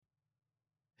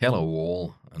Hello,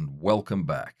 all, and welcome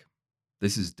back.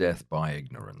 This is Death by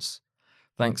Ignorance.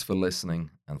 Thanks for listening,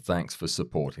 and thanks for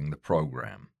supporting the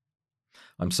program.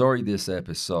 I'm sorry this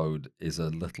episode is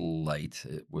a little late.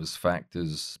 It was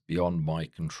factors beyond my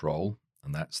control,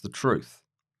 and that's the truth.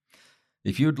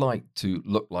 If you'd like to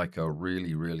look like a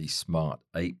really smart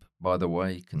ape, by the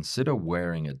way, consider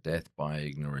wearing a Death by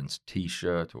Ignorance t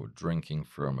shirt or drinking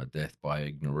from a Death by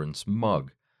Ignorance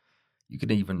mug. You can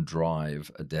even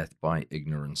drive a Death by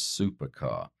Ignorance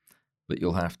supercar, but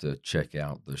you'll have to check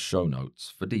out the show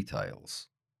notes for details.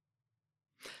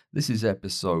 This is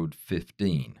episode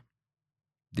 15,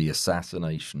 The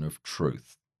Assassination of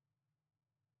Truth.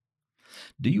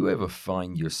 Do you ever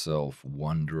find yourself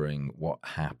wondering what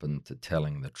happened to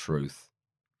telling the truth?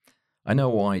 I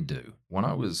know I do. When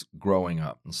I was growing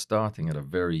up and starting at a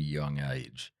very young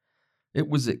age, it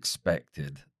was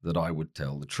expected that I would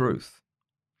tell the truth.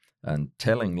 And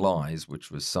telling lies,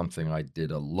 which was something I did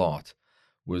a lot,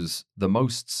 was the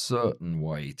most certain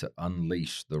way to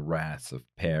unleash the wrath of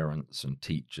parents and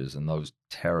teachers and those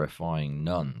terrifying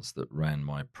nuns that ran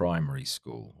my primary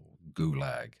school,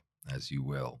 gulag, as you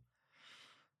will.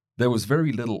 There was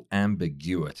very little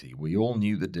ambiguity. We all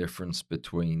knew the difference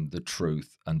between the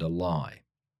truth and a lie.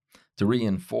 To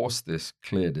reinforce this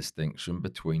clear distinction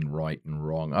between right and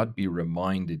wrong, I'd be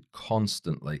reminded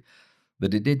constantly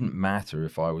that it didn't matter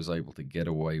if I was able to get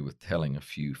away with telling a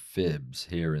few fibs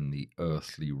here in the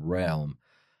earthly realm,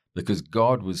 because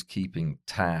God was keeping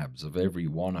tabs of every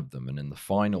one of them, and in the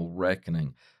final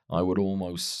reckoning, I would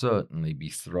almost certainly be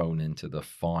thrown into the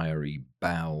fiery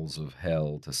bowels of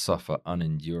hell to suffer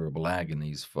unendurable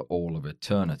agonies for all of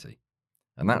eternity.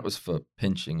 And that was for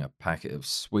pinching a packet of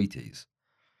sweeties.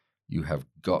 You have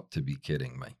got to be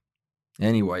kidding me.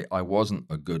 Anyway, I wasn't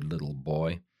a good little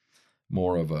boy,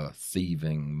 more of a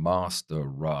thieving master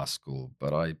rascal,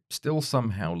 but I still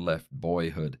somehow left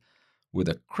boyhood with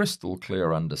a crystal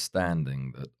clear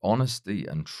understanding that honesty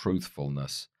and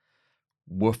truthfulness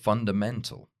were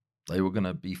fundamental. They were going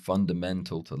to be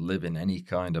fundamental to living any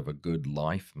kind of a good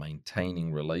life,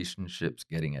 maintaining relationships,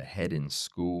 getting ahead in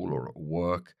school or at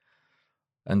work,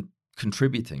 and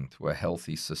contributing to a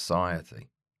healthy society.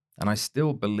 And I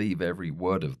still believe every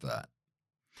word of that.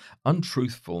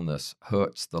 Untruthfulness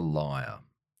hurts the liar,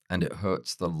 and it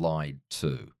hurts the lied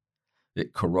to.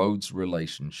 It corrodes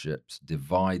relationships,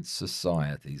 divides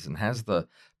societies, and has the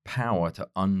power to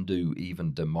undo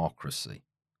even democracy.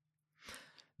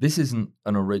 This isn't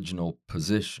an original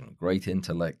position. Great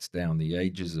intellects down the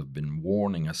ages have been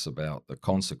warning us about the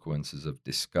consequences of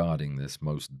discarding this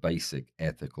most basic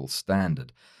ethical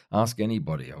standard. Ask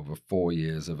anybody over 4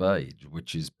 years of age,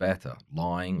 which is better,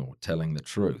 lying or telling the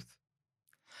truth?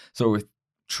 So if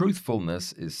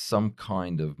truthfulness is some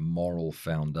kind of moral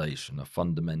foundation, a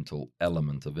fundamental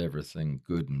element of everything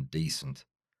good and decent,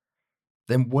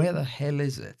 then where the hell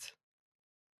is it?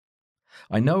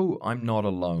 I know I'm not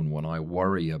alone when I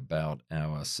worry about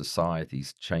our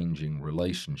society's changing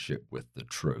relationship with the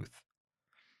truth.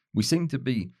 We seem to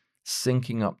be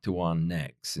sinking up to our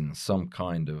necks in some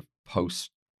kind of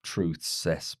post-truth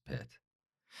cesspit.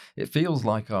 It feels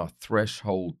like our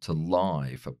threshold to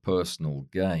lie for personal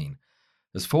gain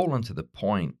has fallen to the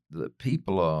point that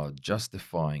people are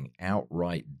justifying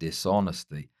outright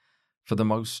dishonesty for the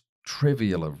most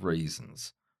trivial of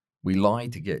reasons. We lie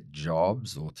to get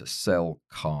jobs or to sell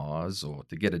cars or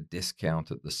to get a discount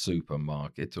at the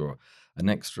supermarket or an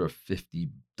extra $50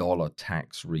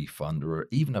 tax refund or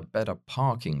even a better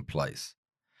parking place.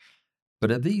 But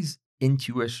are these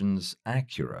intuitions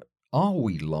accurate? Are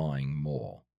we lying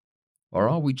more? Or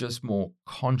are we just more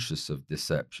conscious of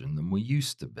deception than we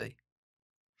used to be?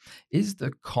 Is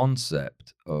the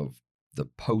concept of the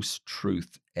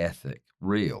post-truth ethic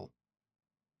real?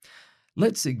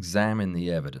 Let's examine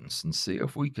the evidence and see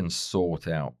if we can sort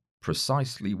out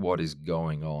precisely what is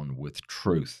going on with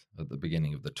truth at the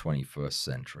beginning of the 21st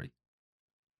century.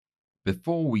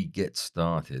 Before we get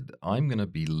started, I'm going to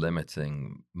be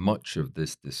limiting much of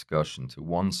this discussion to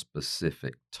one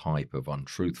specific type of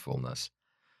untruthfulness,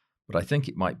 but I think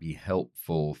it might be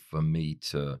helpful for me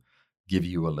to give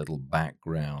you a little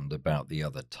background about the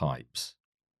other types.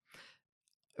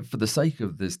 For the sake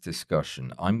of this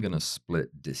discussion, I'm going to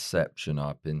split deception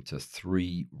up into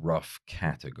three rough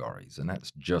categories, and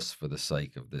that's just for the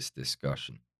sake of this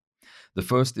discussion. The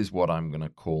first is what I'm going to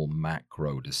call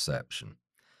macro deception.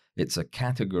 It's a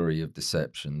category of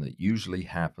deception that usually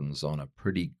happens on a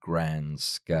pretty grand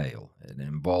scale. It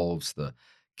involves the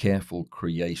careful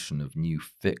creation of new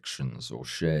fictions or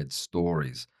shared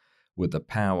stories with the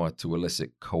power to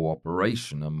elicit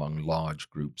cooperation among large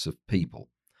groups of people,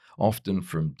 often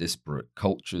from disparate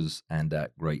cultures and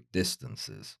at great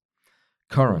distances.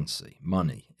 Currency,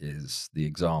 money, is the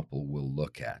example we'll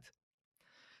look at.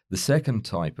 The second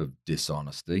type of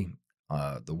dishonesty,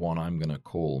 the one I'm going to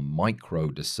call micro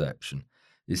deception,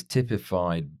 is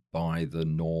typified by the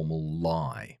normal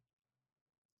lie.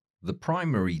 The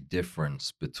primary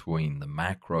difference between the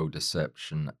macro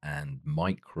deception and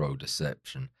micro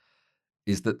deception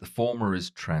is that the former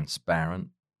is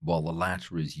transparent while the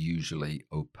latter is usually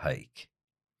opaque.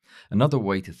 Another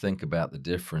way to think about the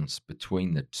difference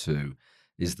between the two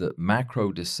is that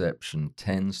macro deception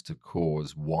tends to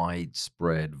cause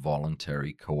widespread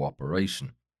voluntary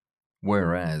cooperation,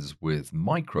 whereas with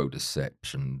micro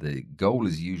deception, the goal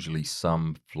is usually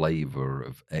some flavor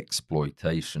of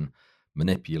exploitation,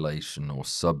 manipulation, or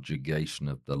subjugation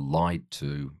of the lied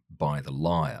to by the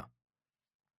liar.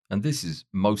 And this is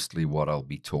mostly what I'll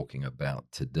be talking about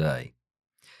today.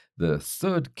 The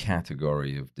third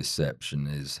category of deception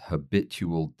is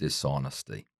habitual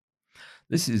dishonesty.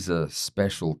 This is a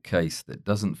special case that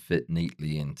doesn't fit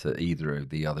neatly into either of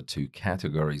the other two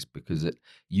categories because it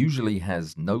usually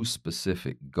has no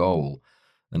specific goal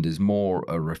and is more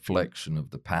a reflection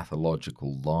of the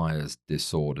pathological liar's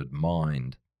disordered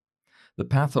mind. The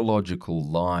pathological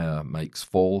liar makes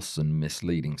false and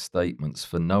misleading statements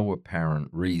for no apparent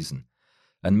reason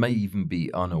and may even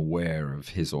be unaware of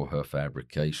his or her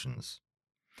fabrications.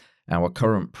 Our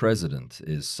current president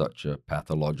is such a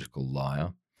pathological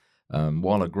liar.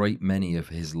 While a great many of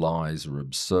his lies are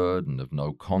absurd and of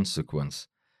no consequence,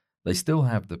 they still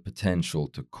have the potential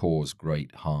to cause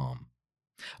great harm.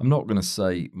 I'm not going to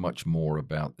say much more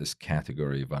about this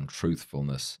category of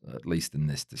untruthfulness, at least in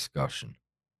this discussion.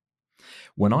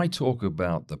 When I talk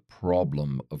about the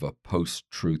problem of a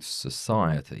post-truth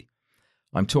society,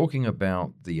 I'm talking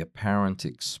about the apparent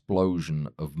explosion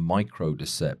of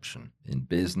micro-deception in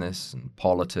business and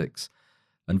politics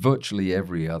and virtually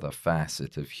every other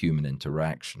facet of human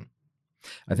interaction.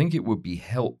 I think it would be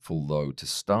helpful, though, to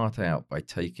start out by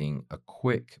taking a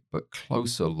quick but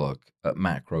closer look at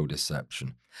macro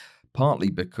deception, partly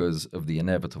because of the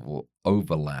inevitable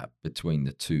overlap between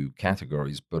the two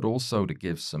categories, but also to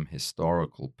give some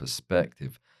historical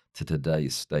perspective to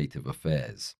today's state of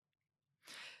affairs.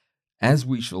 As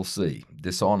we shall see,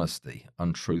 dishonesty,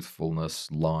 untruthfulness,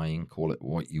 lying, call it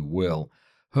what you will,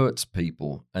 hurts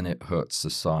people and it hurts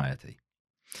society.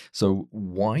 So,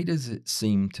 why does it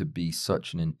seem to be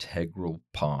such an integral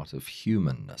part of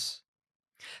humanness?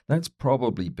 That's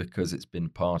probably because it's been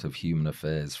part of human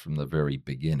affairs from the very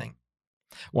beginning.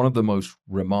 One of the most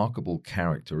remarkable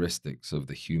characteristics of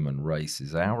the human race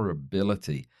is our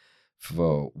ability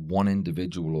for one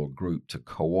individual or group to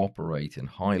cooperate in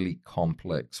highly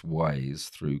complex ways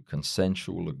through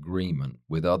consensual agreement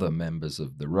with other members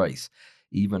of the race,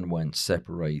 even when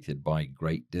separated by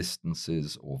great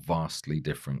distances or vastly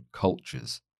different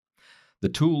cultures. The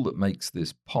tool that makes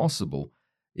this possible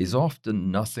is often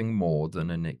nothing more than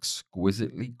an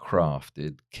exquisitely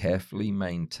crafted, carefully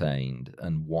maintained,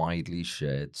 and widely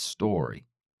shared story.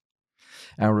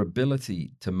 Our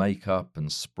ability to make up and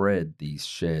spread these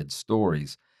shared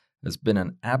stories has been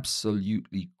an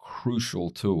absolutely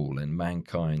crucial tool in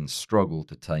mankind's struggle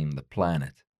to tame the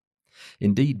planet.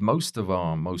 Indeed, most of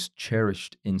our most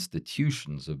cherished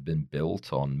institutions have been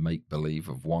built on make believe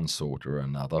of one sort or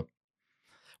another.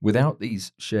 Without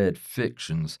these shared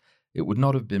fictions, it would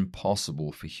not have been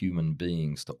possible for human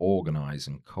beings to organize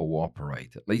and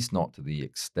cooperate, at least not to the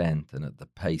extent and at the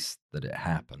pace that it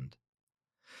happened.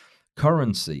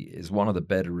 Currency is one of the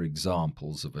better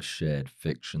examples of a shared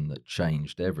fiction that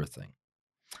changed everything.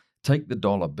 Take the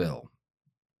dollar bill,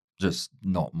 just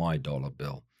not my dollar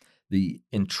bill. The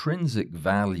intrinsic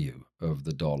value of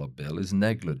the dollar bill is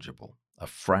negligible, a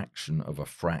fraction of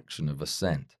a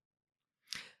cent.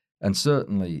 And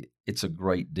certainly, it's a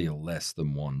great deal less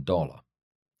than $1.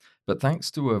 But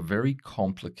thanks to a very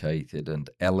complicated and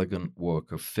elegant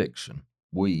work of fiction,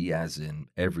 we, as in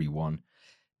everyone,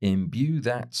 imbue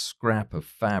that scrap of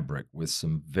fabric with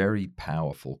some very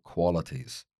powerful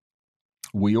qualities.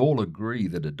 We all agree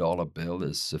that a dollar bill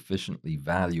is sufficiently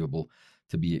valuable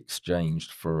to be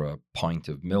exchanged for a pint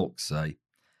of milk, say,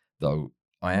 though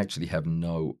I actually have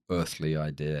no earthly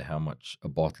idea how much a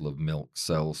bottle of milk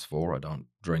sells for. I don't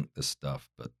drink the stuff,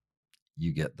 but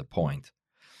you get the point.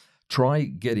 Try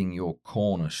getting your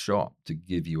corner shop to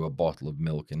give you a bottle of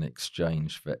milk in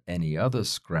exchange for any other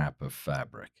scrap of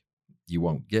fabric. You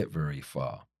won't get very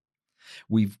far.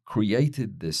 We've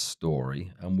created this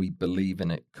story and we believe in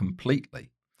it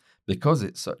completely because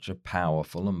it's such a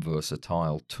powerful and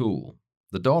versatile tool.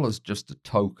 The dollar's just a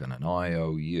token, an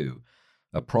IOU,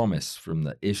 a promise from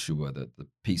the issuer that the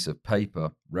piece of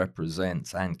paper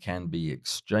represents and can be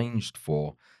exchanged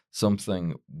for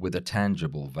something with a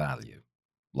tangible value.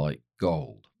 like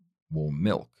gold or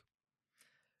milk.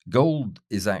 Gold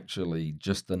is actually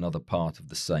just another part of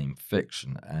the same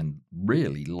fiction and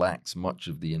really lacks much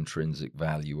of the intrinsic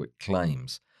value it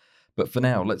claims. But for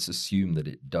now, let's assume that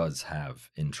it does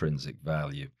have intrinsic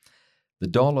value. The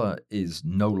dollar is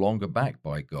no longer backed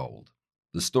by gold.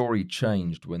 The story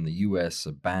changed when the US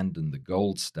abandoned the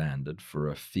gold standard for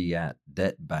a fiat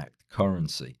debt backed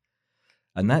currency.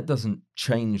 And that doesn't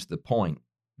change the point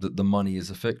that the money is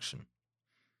a fiction.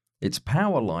 Its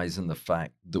power lies in the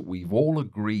fact that we've all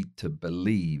agreed to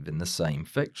believe in the same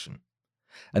fiction.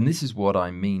 And this is what I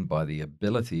mean by the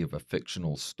ability of a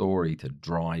fictional story to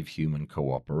drive human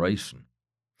cooperation.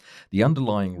 The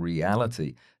underlying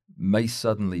reality may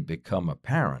suddenly become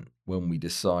apparent when we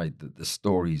decide that the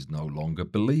story is no longer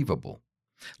believable.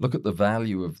 Look at the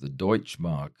value of the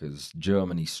Deutschmark as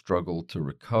Germany struggled to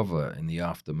recover in the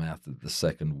aftermath of the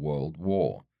Second World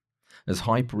War. As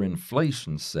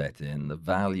hyperinflation set in, the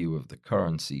value of the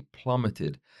currency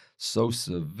plummeted so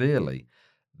severely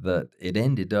that it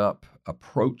ended up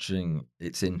approaching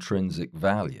its intrinsic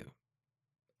value.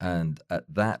 And at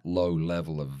that low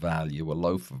level of value, a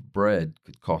loaf of bread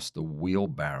could cost a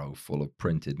wheelbarrow full of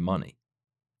printed money.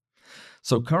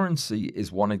 So, currency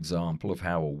is one example of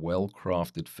how a well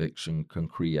crafted fiction can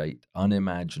create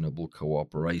unimaginable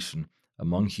cooperation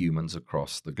among humans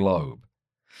across the globe.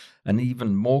 An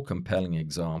even more compelling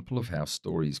example of how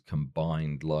stories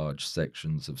combine large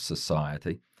sections of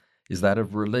society is that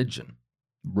of religion.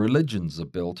 Religions are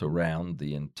built around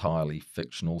the entirely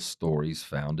fictional stories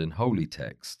found in holy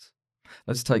texts.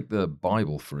 Let's take the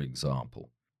Bible, for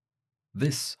example.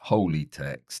 This holy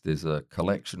text is a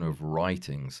collection of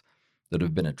writings that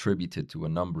have been attributed to a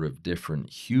number of different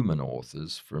human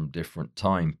authors from different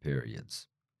time periods.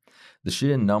 The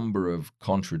sheer number of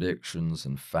contradictions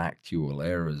and factual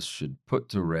errors should put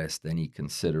to rest any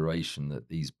consideration that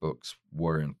these books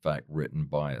were in fact written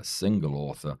by a single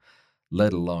author,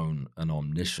 let alone an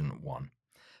omniscient one.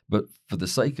 But for the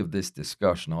sake of this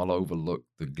discussion, I'll overlook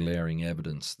the glaring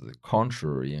evidence to the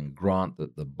contrary and grant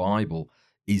that the Bible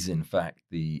is in fact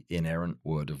the inerrant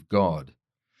Word of God.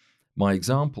 My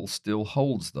example still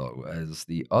holds, though, as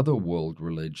the other world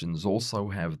religions also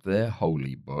have their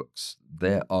holy books,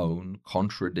 their own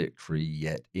contradictory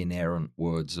yet inerrant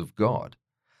words of God.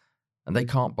 And they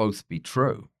can't both be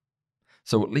true.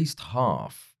 So at least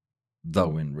half,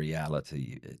 though in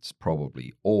reality it's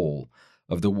probably all,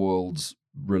 of the world's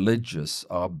religious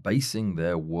are basing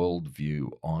their worldview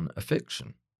on a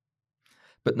fiction.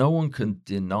 But no one can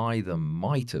deny the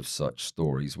might of such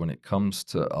stories when it comes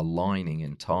to aligning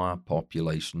entire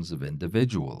populations of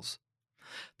individuals.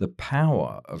 The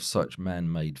power of such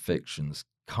man made fictions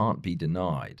can't be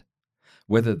denied.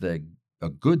 Whether they're a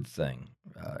good thing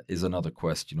is another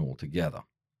question altogether.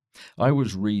 I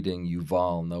was reading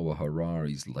Yuval Noah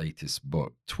Harari's latest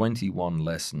book, 21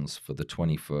 Lessons for the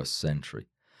 21st Century,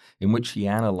 in which he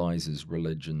analyzes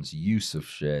religion's use of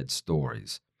shared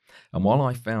stories. And while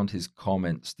I found his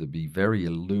comments to be very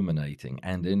illuminating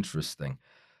and interesting,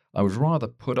 I was rather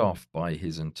put off by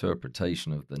his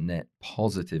interpretation of the net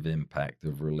positive impact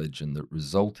of religion that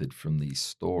resulted from these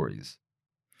stories.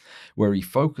 Where he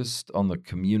focused on the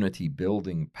community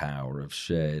building power of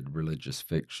shared religious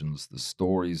fictions, the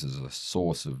stories as a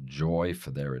source of joy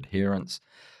for their adherents,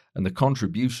 and the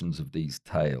contributions of these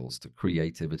tales to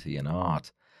creativity and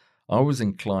art, I was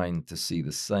inclined to see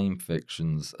the same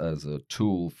fictions as a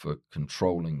tool for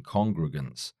controlling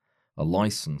congregants, a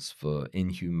license for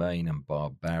inhumane and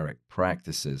barbaric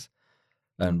practices,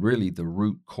 and really the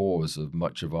root cause of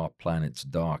much of our planet's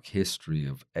dark history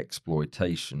of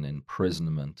exploitation,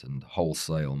 imprisonment, and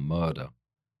wholesale murder.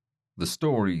 The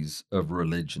stories of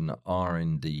religion are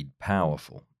indeed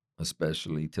powerful,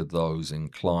 especially to those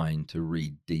inclined to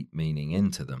read deep meaning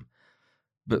into them.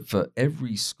 But for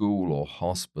every school or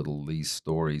hospital these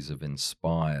stories have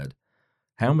inspired,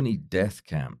 how many death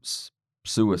camps,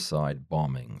 suicide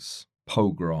bombings,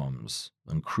 pogroms,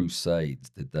 and crusades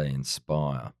did they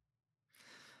inspire?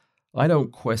 I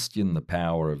don't question the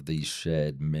power of these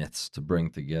shared myths to bring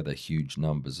together huge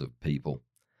numbers of people,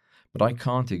 but I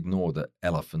can't ignore the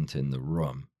elephant in the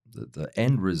room, that the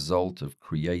end result of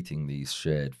creating these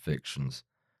shared fictions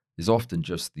is often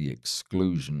just the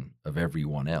exclusion of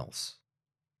everyone else.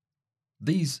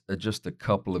 These are just a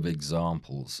couple of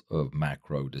examples of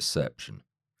macro deception.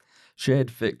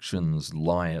 Shared fictions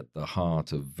lie at the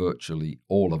heart of virtually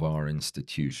all of our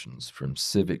institutions, from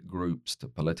civic groups to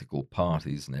political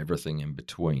parties and everything in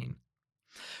between.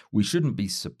 We shouldn't be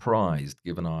surprised,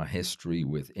 given our history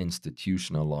with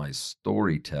institutionalized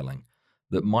storytelling,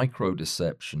 that micro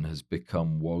deception has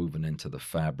become woven into the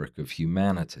fabric of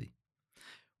humanity.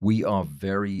 We are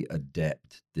very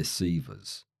adept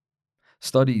deceivers.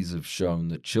 Studies have shown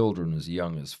that children as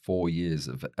young as 4 years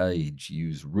of age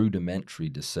use rudimentary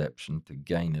deception to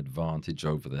gain advantage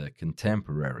over their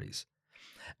contemporaries.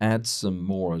 Add some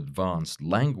more advanced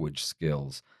language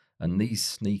skills, and these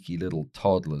sneaky little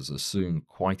toddlers are soon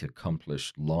quite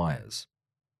accomplished liars.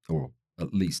 Or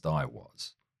at least I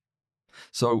was.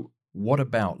 So, what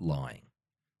about lying?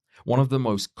 One of the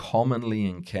most commonly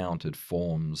encountered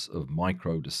forms of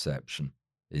microdeception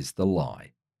is the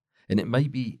lie. And it may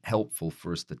be helpful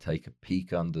for us to take a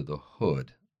peek under the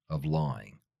hood of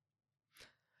lying.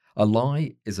 A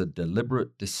lie is a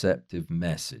deliberate deceptive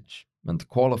message, and to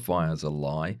qualify as a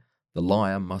lie, the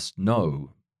liar must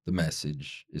know the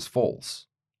message is false.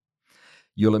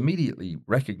 You'll immediately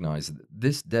recognize that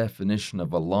this definition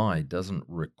of a lie doesn't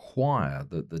require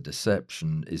that the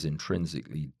deception is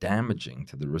intrinsically damaging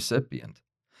to the recipient,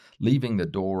 leaving the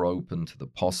door open to the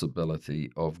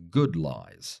possibility of good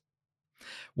lies.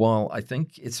 While I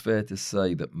think it's fair to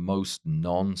say that most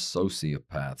non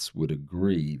sociopaths would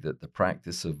agree that the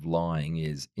practice of lying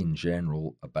is, in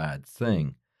general, a bad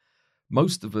thing,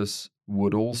 most of us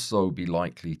would also be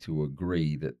likely to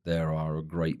agree that there are a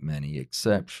great many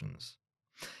exceptions.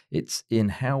 It's in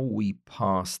how we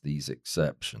pass these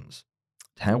exceptions,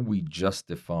 how we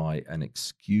justify and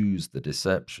excuse the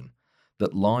deception,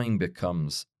 that lying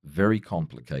becomes very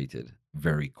complicated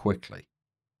very quickly.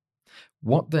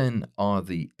 What then are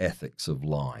the ethics of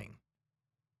lying?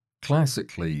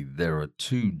 Classically, there are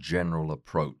two general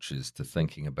approaches to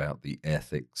thinking about the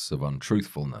ethics of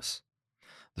untruthfulness.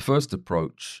 The first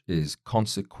approach is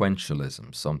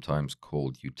consequentialism, sometimes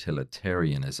called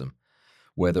utilitarianism,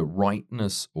 where the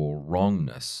rightness or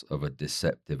wrongness of a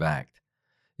deceptive act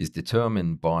is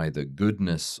determined by the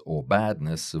goodness or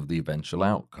badness of the eventual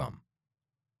outcome.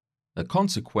 A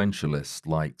consequentialist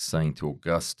like St.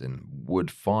 Augustine would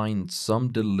find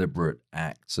some deliberate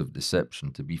acts of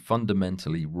deception to be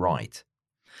fundamentally right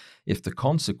if the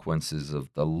consequences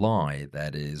of the lie,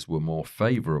 that is, were more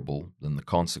favorable than the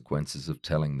consequences of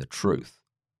telling the truth.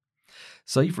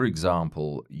 Say, for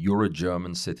example, you're a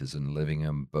German citizen living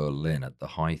in Berlin at the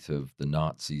height of the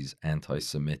Nazis' anti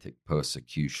Semitic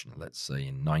persecution, let's say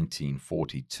in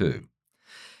 1942.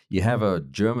 You have a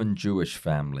German Jewish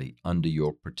family under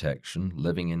your protection,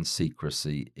 living in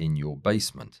secrecy in your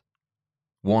basement.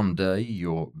 One day,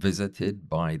 you're visited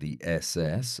by the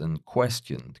SS and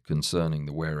questioned concerning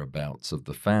the whereabouts of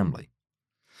the family.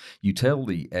 You tell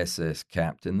the SS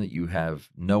captain that you have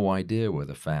no idea where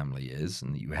the family is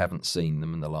and that you haven't seen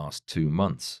them in the last 2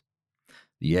 months.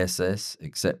 The SS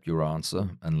accept your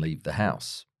answer and leave the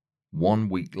house. 1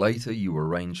 week later, you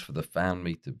arrange for the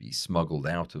family to be smuggled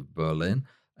out of Berlin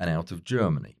and out of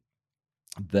Germany.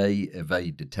 They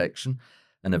evade detection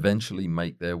and eventually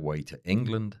make their way to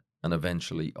England and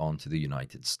eventually on to the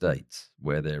United States,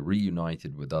 where they're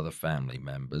reunited with other family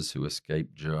members who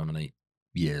escaped Germany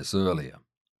years earlier.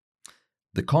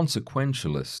 The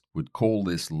consequentialist would call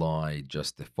this lie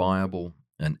justifiable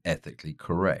and ethically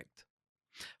correct.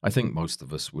 I think most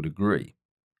of us would agree.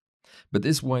 But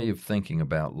this way of thinking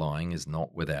about lying is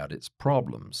not without its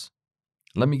problems.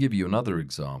 Let me give you another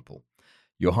example.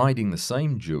 You're hiding the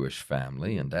same Jewish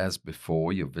family, and as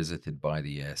before, you're visited by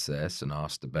the SS and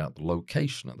asked about the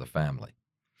location of the family.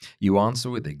 You answer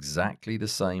with exactly the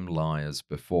same lie as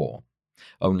before,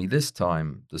 only this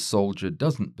time the soldier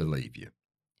doesn't believe you.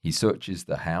 He searches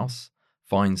the house,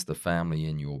 finds the family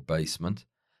in your basement,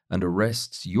 and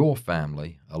arrests your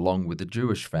family along with the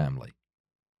Jewish family.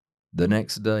 The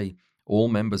next day, all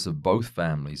members of both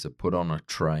families are put on a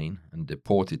train and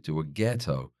deported to a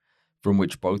ghetto, from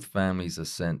which both families are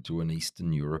sent to an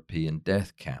Eastern European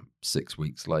death camp 6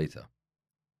 weeks later.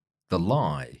 The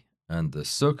lie and the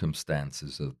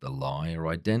circumstances of the lie are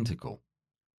identical.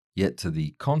 Yet to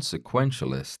the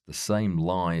consequentialist, the same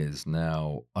lie is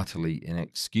now utterly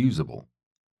inexcusable.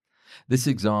 This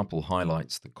example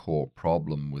highlights the core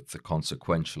problem with the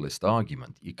consequentialist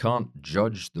argument. You can't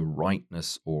judge the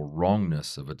rightness or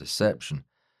wrongness of a deception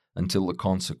until the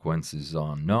consequences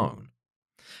are known.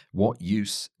 What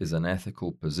use is an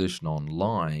ethical position on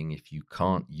lying if you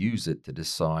can't use it to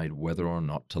decide whether or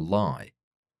not to lie?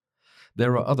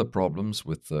 There are other problems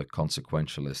with the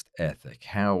consequentialist ethic.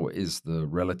 How is the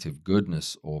relative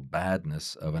goodness or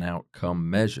badness of an outcome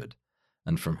measured?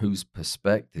 And from whose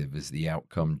perspective is the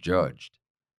outcome judged?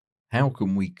 How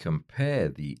can we compare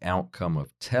the outcome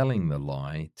of telling the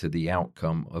lie to the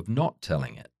outcome of not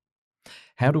telling it?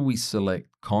 How do we select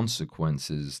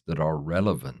consequences that are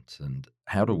relevant, and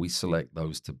how do we select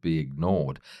those to be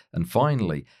ignored? And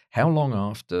finally, how long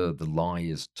after the lie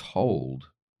is told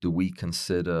do we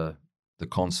consider the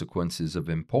consequences of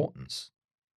importance?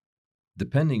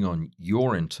 Depending on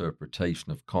your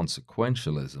interpretation of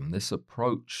consequentialism, this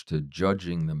approach to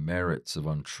judging the merits of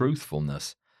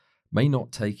untruthfulness may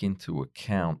not take into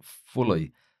account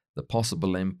fully the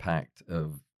possible impact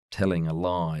of telling a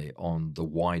lie on the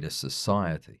wider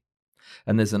society.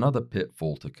 And there's another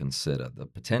pitfall to consider. The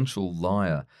potential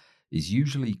liar is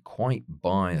usually quite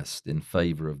biased in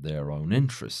favor of their own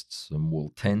interests and will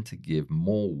tend to give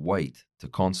more weight to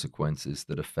consequences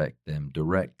that affect them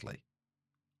directly.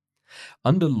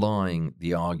 Underlying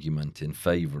the argument in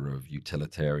favor of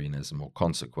utilitarianism or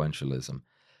consequentialism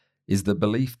is the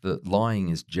belief that lying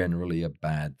is generally a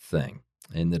bad thing,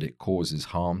 in that it causes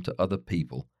harm to other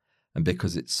people and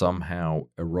because it somehow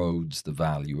erodes the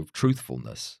value of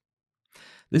truthfulness.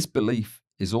 This belief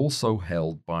is also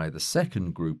held by the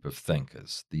second group of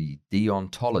thinkers, the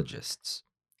deontologists.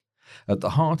 At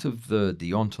the heart of the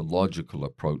deontological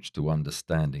approach to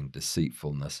understanding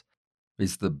deceitfulness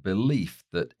is the belief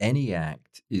that any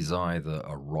act is either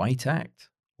a right act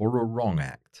or a wrong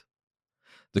act.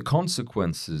 The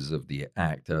consequences of the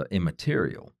act are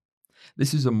immaterial.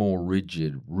 This is a more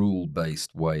rigid,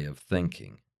 rule-based way of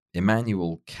thinking.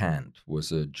 Immanuel Kant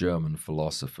was a German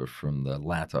philosopher from the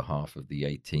latter half of the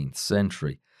 18th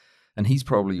century, and he's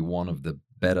probably one of the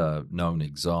better known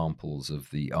examples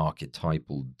of the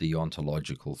archetypal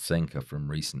deontological thinker from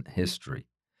recent history.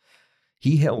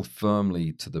 He held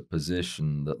firmly to the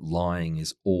position that lying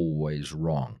is always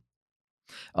wrong.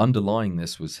 Underlying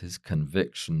this was his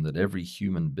conviction that every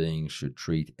human being should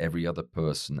treat every other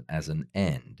person as an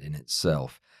end in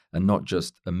itself and not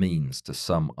just a means to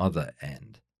some other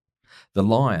end. The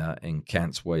liar, in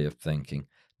Kant's way of thinking,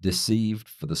 deceived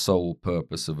for the sole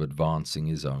purpose of advancing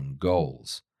his own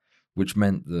goals, which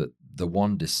meant that the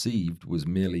one deceived was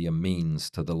merely a means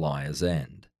to the liar's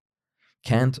end.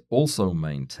 Kant also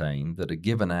maintained that a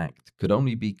given act could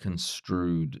only be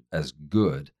construed as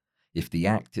good if the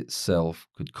act itself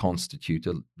could constitute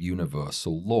a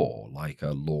universal law, like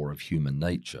a law of human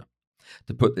nature.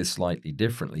 To put this slightly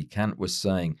differently, Kant was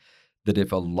saying that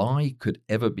if a lie could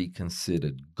ever be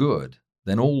considered good,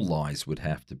 then all lies would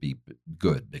have to be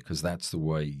good, because that's the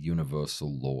way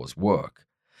universal laws work.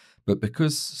 But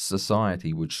because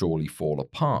society would surely fall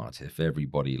apart if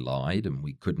everybody lied and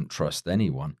we couldn't trust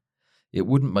anyone, it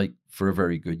wouldn't make for a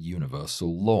very good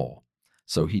universal law.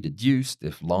 So he deduced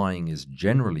if lying is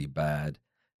generally bad,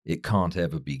 it can't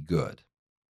ever be good.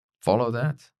 Follow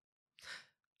that?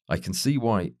 I can see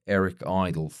why Eric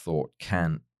Idle thought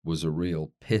Kant was a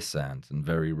real pissant and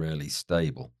very rarely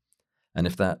stable. And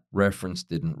if that reference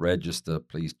didn't register,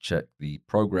 please check the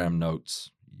program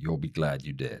notes. You'll be glad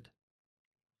you did.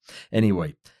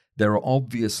 Anyway, there are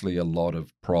obviously a lot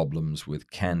of problems with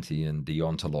Kantian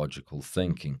deontological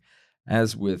thinking,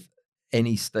 as with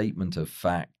any statement of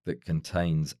fact that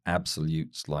contains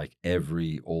absolutes like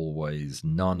every, always,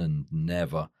 none, and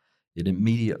never. It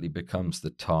immediately becomes the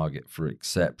target for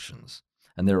exceptions.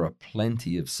 And there are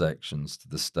plenty of sections to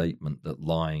the statement that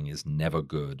lying is never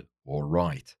good or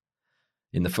right.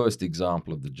 In the first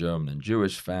example of the German and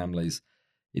Jewish families,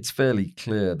 it's fairly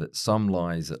clear that some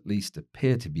lies at least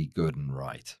appear to be good and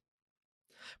right,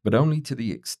 but only to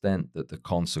the extent that the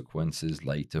consequences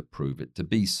later prove it to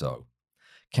be so.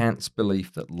 Kant's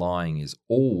belief that lying is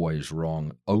always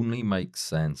wrong only makes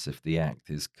sense if the act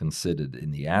is considered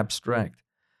in the abstract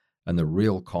and the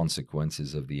real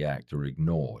consequences of the act are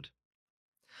ignored.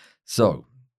 So,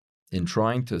 in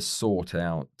trying to sort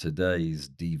out today's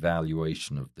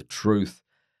devaluation of the truth,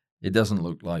 it doesn't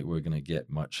look like we're going to get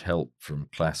much help from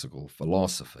classical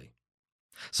philosophy.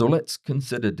 So let's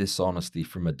consider dishonesty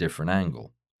from a different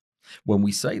angle. When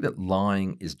we say that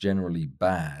lying is generally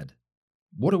bad,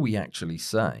 what are we actually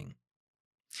saying?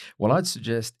 Well, I'd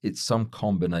suggest it's some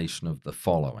combination of the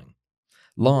following.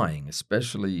 Lying,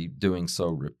 especially doing so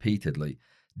repeatedly,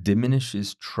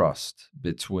 diminishes trust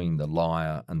between the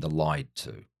liar and the lied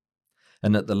to.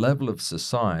 And at the level of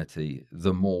society,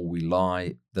 the more we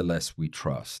lie, the less we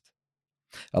trust.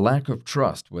 A lack of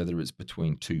trust, whether it's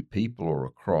between two people or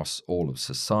across all of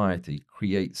society,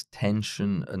 creates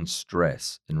tension and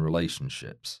stress in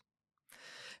relationships.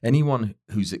 Anyone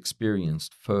who's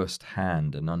experienced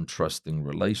firsthand an untrusting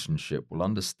relationship will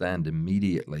understand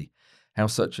immediately how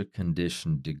such a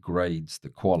condition degrades the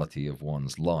quality of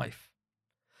one's life.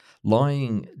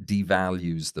 Lying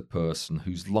devalues the person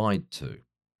who's lied to.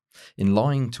 In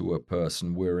lying to a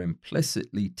person, we're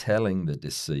implicitly telling the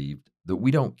deceived that we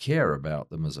don't care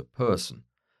about them as a person,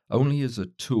 only as a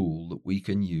tool that we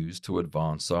can use to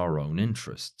advance our own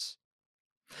interests.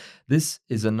 This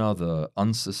is another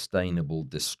unsustainable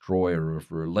destroyer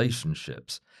of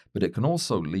relationships, but it can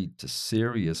also lead to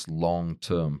serious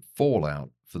long-term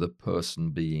fallout for the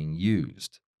person being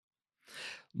used.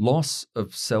 Loss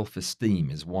of self esteem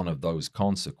is one of those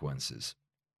consequences.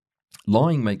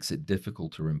 Lying makes it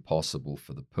difficult or impossible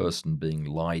for the person being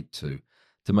lied to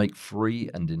make free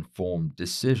and informed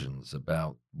decisions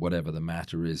about whatever the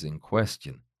matter is in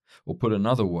question. Or put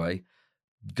another way,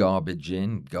 garbage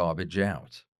in, garbage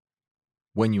out.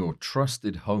 When your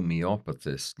trusted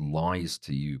homeopathist lies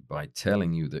to you by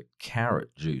telling you that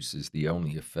carrot juice is the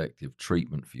only effective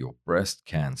treatment for your breast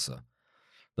cancer,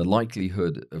 the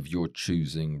likelihood of your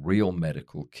choosing real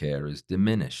medical care is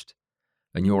diminished,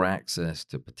 and your access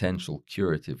to potential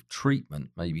curative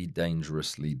treatment may be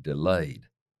dangerously delayed.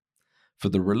 For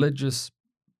the religious,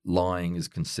 lying is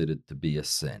considered to be a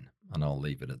sin, and I'll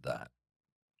leave it at that.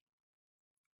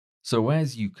 So,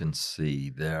 as you can see,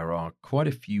 there are quite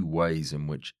a few ways in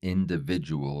which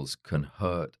individuals can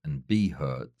hurt and be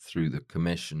hurt through the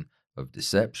commission of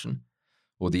deception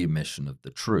or the omission of the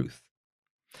truth.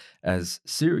 As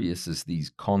serious as these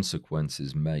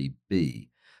consequences may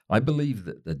be, I believe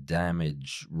that the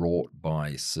damage wrought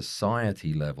by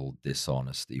society level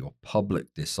dishonesty or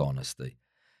public dishonesty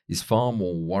is far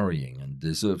more worrying and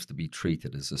deserves to be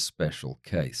treated as a special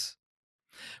case.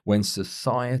 When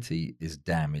society is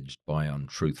damaged by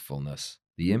untruthfulness,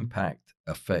 the impact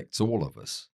affects all of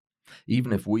us.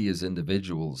 Even if we as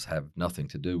individuals have nothing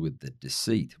to do with the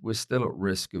deceit, we're still at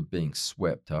risk of being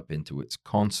swept up into its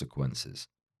consequences.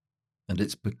 And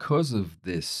it's because of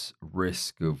this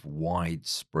risk of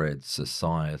widespread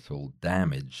societal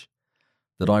damage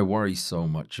that I worry so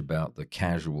much about the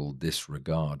casual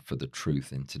disregard for the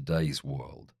truth in today's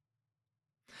world.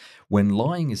 When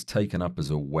lying is taken up as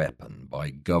a weapon by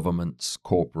governments,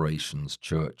 corporations,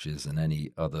 churches, and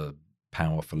any other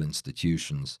powerful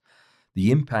institutions,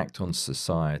 the impact on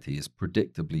society is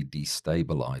predictably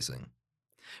destabilizing.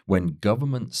 When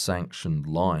government sanctioned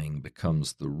lying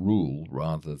becomes the rule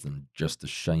rather than just a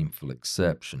shameful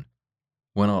exception,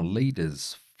 when our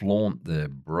leaders flaunt their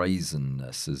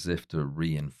brazenness as if to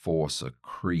reinforce a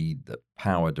creed that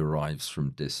power derives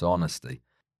from dishonesty,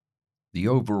 the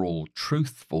overall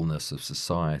truthfulness of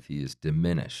society is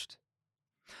diminished.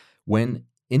 When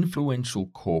influential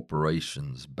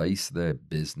corporations base their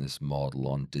business model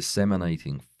on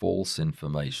disseminating false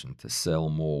information to sell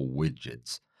more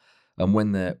widgets, and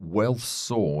when their wealth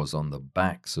soars on the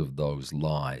backs of those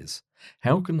lies,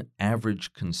 how can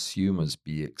average consumers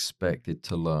be expected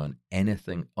to learn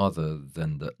anything other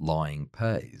than that lying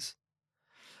pays?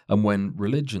 And when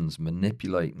religions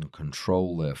manipulate and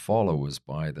control their followers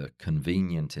by the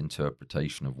convenient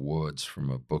interpretation of words from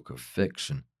a book of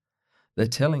fiction, they're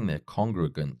telling their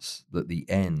congregants that the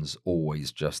ends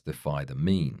always justify the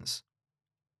means.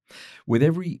 With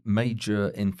every major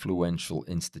influential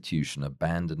institution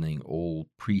abandoning all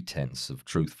pretense of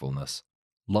truthfulness,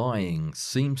 lying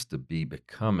seems to be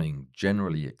becoming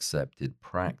generally accepted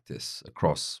practice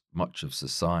across much of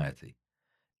society.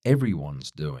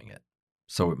 Everyone's doing it,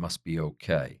 so it must be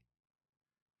okay.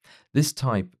 This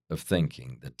type of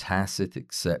thinking, the tacit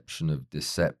acceptance of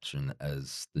deception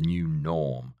as the new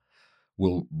norm,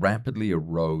 will rapidly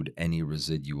erode any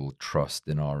residual trust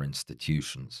in our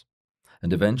institutions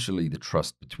and eventually the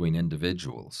trust between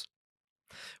individuals.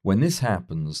 When this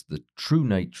happens, the true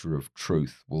nature of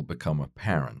truth will become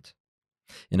apparent.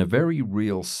 In a very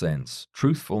real sense,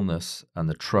 truthfulness and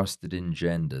the trust it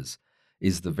engenders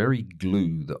is the very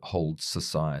glue that holds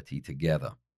society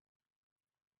together.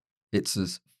 It's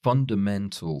as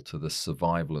fundamental to the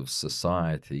survival of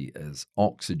society as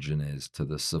oxygen is to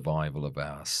the survival of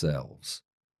ourselves.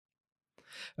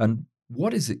 And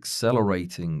what is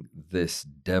accelerating this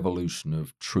devolution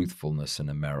of truthfulness in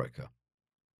America?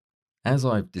 As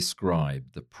I've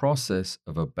described, the process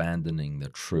of abandoning the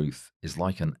truth is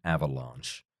like an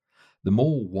avalanche. The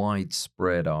more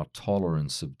widespread our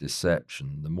tolerance of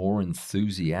deception, the more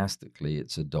enthusiastically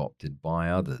it's adopted by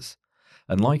others.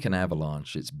 And like an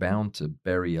avalanche, it's bound to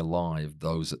bury alive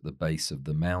those at the base of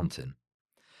the mountain.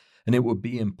 And it would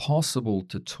be impossible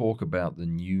to talk about the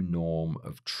new norm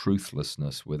of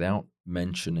truthlessness without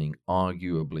mentioning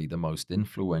arguably the most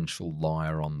influential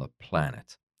liar on the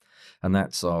planet. And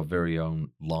that's our very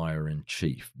own liar in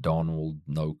chief, Donald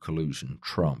No Collusion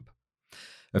Trump.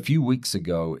 A few weeks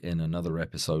ago, in another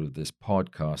episode of this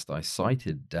podcast, I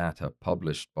cited data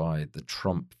published by the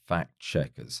Trump fact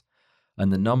checkers,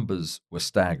 and the numbers were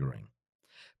staggering.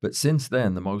 But since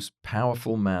then, the most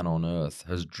powerful man on earth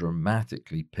has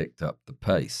dramatically picked up the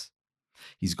pace.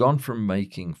 He's gone from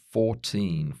making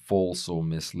 14 false or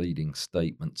misleading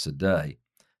statements a day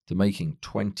to making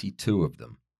 22 of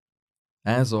them.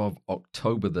 As of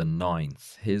October the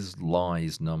 9th, his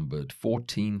lies numbered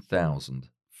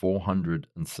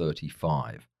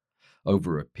 14,435,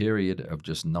 over a period of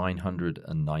just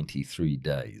 993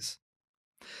 days.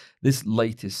 This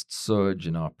latest surge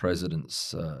in our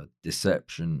president's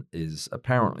deception is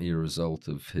apparently a result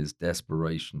of his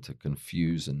desperation to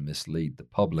confuse and mislead the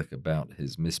public about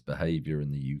his misbehavior in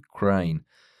the Ukraine,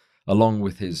 along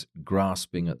with his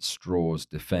grasping at straws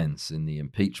defense in the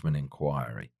impeachment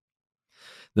inquiry.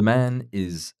 The man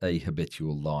is a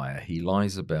habitual liar. He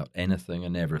lies about anything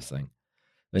and everything,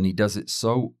 and he does it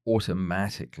so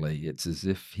automatically it's as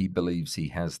if he believes he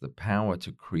has the power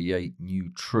to create new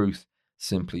truth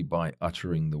simply by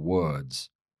uttering the words.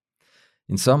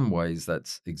 In some ways,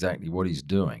 that's exactly what he's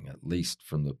doing, at least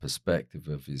from the perspective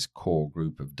of his core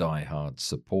group of diehard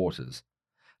supporters.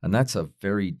 And that's a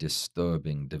very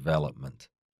disturbing development.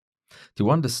 To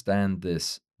understand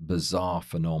this bizarre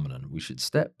phenomenon, we should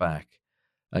step back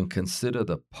and consider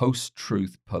the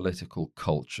post-truth political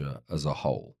culture as a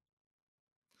whole.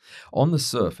 On the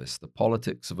surface, the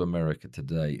politics of America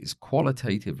today is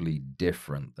qualitatively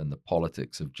different than the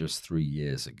politics of just 3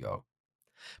 years ago.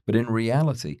 But in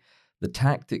reality, the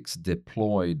tactics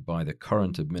deployed by the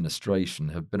current administration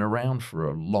have been around for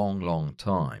a long, long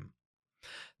time.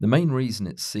 The main reason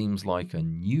it seems like a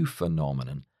new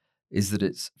phenomenon is that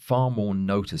it's far more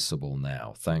noticeable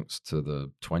now, thanks to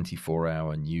the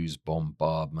 24-hour news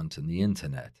bombardment and the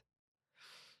internet.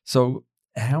 So,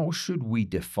 how should we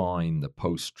define the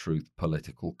post-truth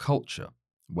political culture?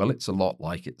 Well, it's a lot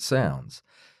like it sounds.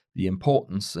 The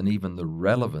importance and even the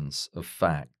relevance of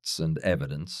facts and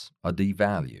evidence are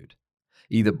devalued,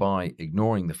 either by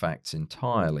ignoring the facts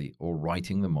entirely or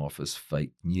writing them off as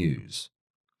fake news.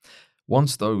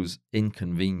 Once those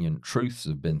inconvenient truths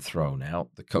have been thrown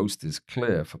out, the coast is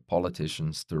clear for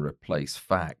politicians to replace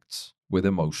facts with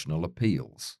emotional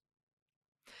appeals.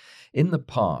 In the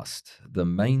past, the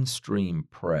mainstream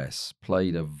press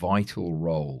played a vital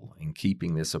role in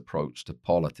keeping this approach to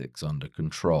politics under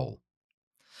control.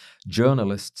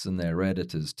 Journalists and their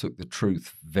editors took the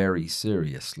truth very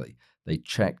seriously. They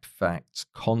checked facts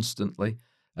constantly,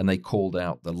 and they called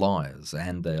out the liars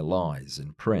and their lies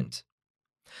in print.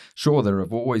 Sure, there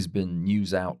have always been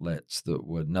news outlets that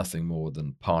were nothing more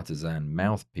than partisan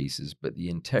mouthpieces, but the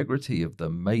integrity of the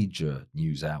major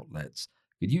news outlets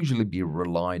could usually be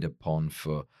relied upon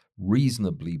for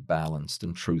reasonably balanced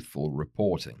and truthful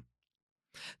reporting.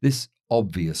 This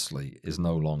obviously is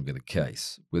no longer the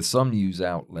case, with some news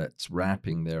outlets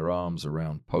wrapping their arms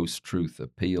around post-truth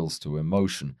appeals to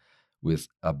emotion with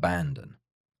abandon.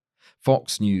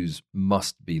 Fox News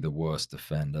must be the worst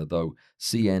offender, though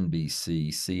CNBC,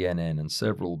 CNN, and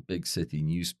several big city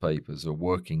newspapers are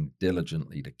working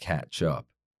diligently to catch up.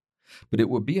 But it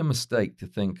would be a mistake to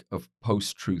think of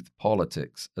post-truth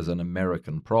politics as an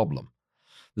American problem.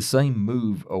 The same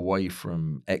move away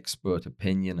from expert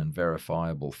opinion and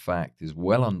verifiable fact is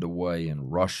well underway in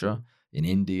Russia, in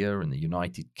India, in the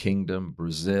United Kingdom,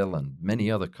 Brazil, and many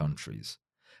other countries.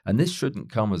 And this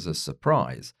shouldn't come as a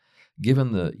surprise,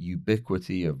 given the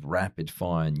ubiquity of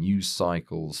rapid-fire news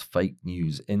cycles, fake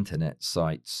news internet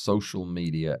sites, social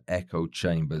media echo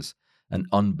chambers, and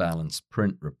unbalanced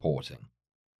print reporting.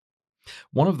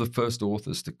 One of the first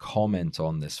authors to comment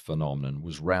on this phenomenon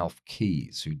was Ralph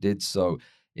Keyes, who did so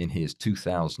in his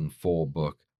 2004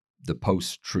 book, The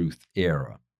Post-Truth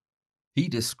Era. He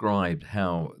described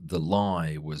how the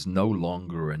lie was no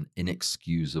longer an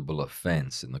inexcusable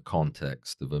offense in the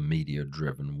context of a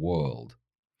media-driven world.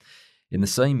 In the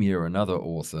same year, another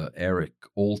author, Eric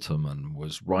Alterman,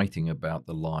 was writing about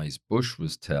the lies Bush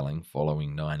was telling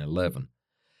following 9/11,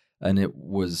 and it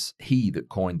was he that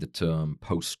coined the term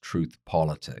post-truth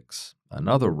politics.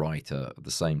 Another writer at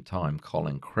the same time,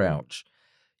 Colin Crouch,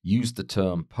 used the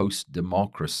term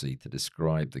post-democracy to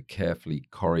describe the carefully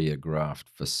choreographed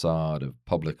facade of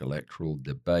public electoral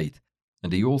debate,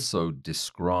 and he also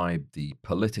described the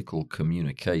political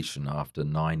communication after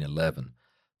 9/11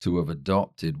 to have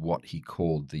adopted what he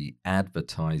called the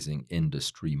advertising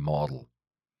industry model.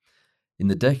 In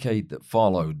the decade that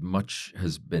followed, much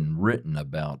has been written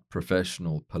about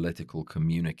professional political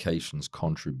communications'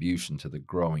 contribution to the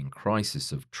growing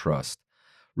crisis of trust,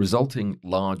 resulting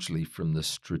largely from the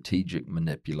strategic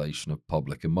manipulation of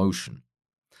public emotion.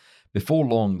 Before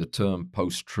long, the term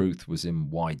post-truth was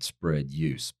in widespread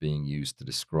use, being used to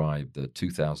describe the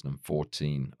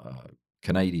 2014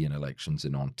 Canadian elections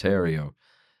in Ontario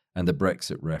and the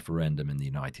Brexit referendum in the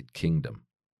United Kingdom.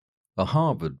 A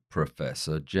Harvard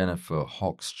professor, Jennifer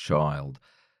Hochschild,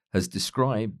 has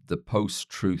described the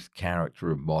post-truth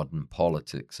character of modern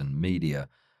politics and media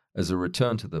as a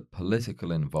return to the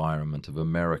political environment of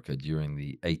America during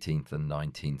the 18th and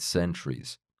 19th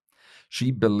centuries.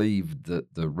 She believed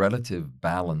that the relative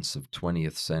balance of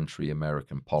 20th century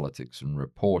American politics and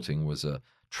reporting was a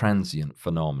transient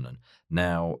phenomenon,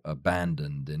 now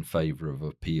abandoned in favor of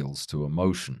appeals to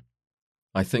emotion.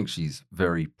 I think she's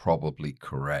very probably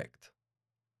correct.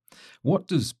 What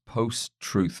does post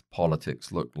truth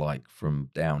politics look like from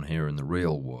down here in the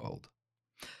real world?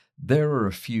 There are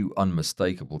a few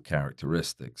unmistakable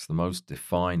characteristics, the most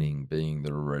defining being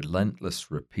the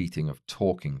relentless repeating of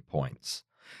talking points,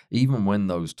 even when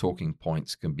those talking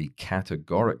points can be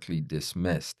categorically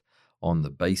dismissed on the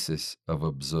basis of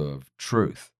observed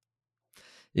truth.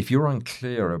 If you're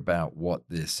unclear about what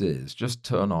this is, just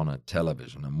turn on a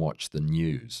television and watch the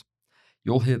news.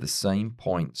 You'll hear the same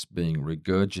points being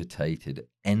regurgitated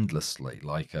endlessly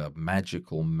like a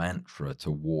magical mantra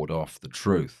to ward off the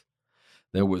truth.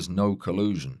 There was no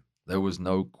collusion. There was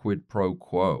no quid pro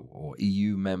quo, or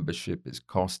EU membership is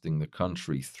costing the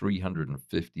country £350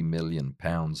 million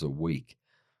a week.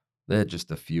 They're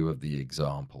just a few of the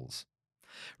examples.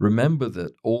 Remember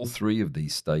that all three of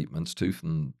these statements, two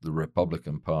from the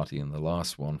Republican Party and the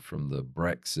last one from the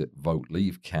Brexit Vote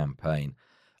Leave campaign,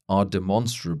 are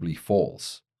demonstrably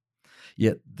false.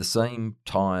 Yet the same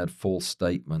tired false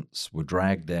statements were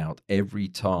dragged out every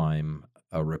time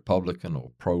a Republican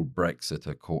or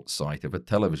pro-Brexiter caught sight of a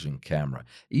television camera,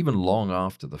 even long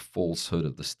after the falsehood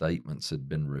of the statements had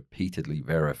been repeatedly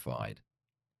verified.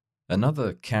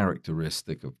 Another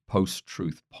characteristic of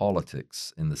post-truth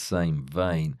politics in the same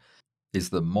vein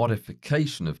is the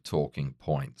modification of talking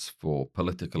points for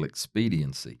political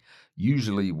expediency,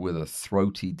 usually with a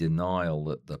throaty denial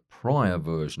that the prior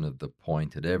version of the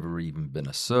point had ever even been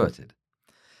asserted.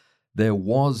 There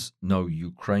was no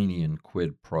Ukrainian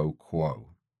quid pro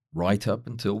quo, right up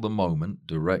until the moment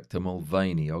Director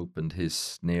Mulvaney opened his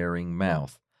sneering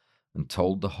mouth and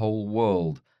told the whole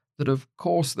world that of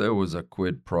course there was a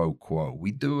quid pro quo.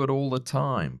 We do it all the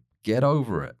time. Get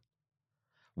over it.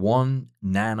 1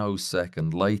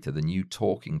 nanosecond later, the new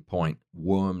talking point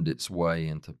wormed its way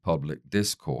into public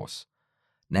discourse.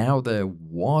 Now there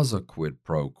was a quid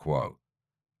pro quo,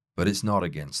 but it's not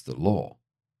against the law.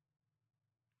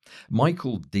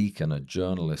 Michael Deacon, a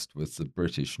journalist with the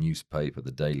British newspaper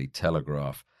The Daily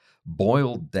Telegraph,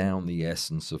 boiled down the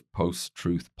essence of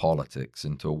post-truth politics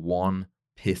into one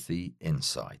pithy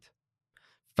insight.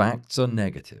 Facts are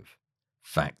negative.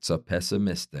 Facts are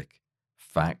pessimistic.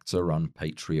 Facts are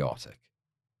unpatriotic.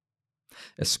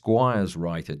 Esquire's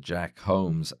writer Jack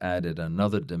Holmes added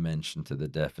another dimension to the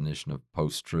definition of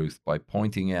post-truth by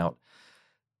pointing out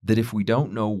that if we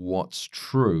don't know what's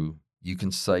true, you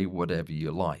can say whatever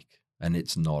you like, and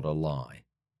it's not a lie.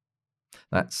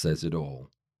 That says it all.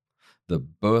 The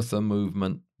birther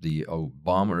movement, the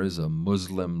Obama is a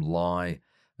Muslim lie,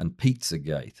 and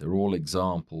Pizzagate are all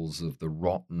examples of the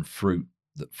rotten fruit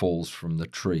that falls from the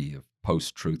tree of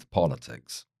post-truth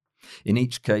politics. In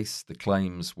each case, the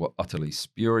claims were utterly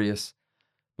spurious,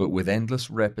 but with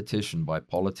endless repetition by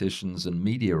politicians and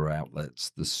media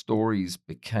outlets, the stories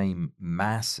became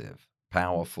massive,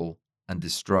 powerful, and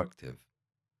destructive.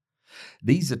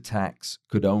 These attacks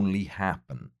could only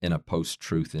happen in a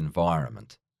post-truth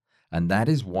environment, and that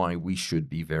is why we should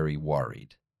be very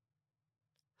worried.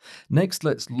 Next,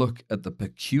 let's look at the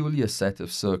peculiar set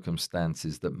of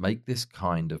circumstances that make this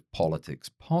kind of politics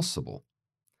possible.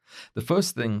 The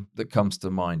first thing that comes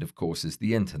to mind, of course, is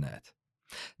the internet.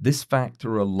 This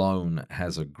factor alone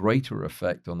has a greater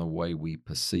effect on the way we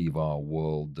perceive our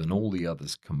world than all the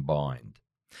others combined.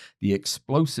 The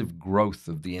explosive growth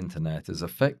of the internet has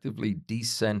effectively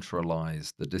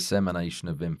decentralized the dissemination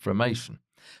of information.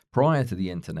 Prior to the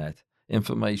internet,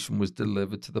 information was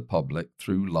delivered to the public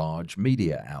through large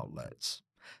media outlets.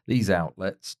 These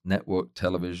outlets, network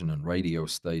television and radio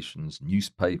stations,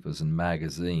 newspapers and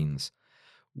magazines,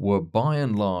 were by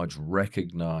and large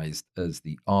recognized as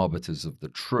the arbiters of the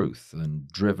truth, and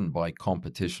driven by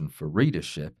competition for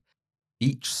readership,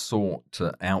 each sought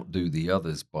to outdo the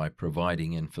others by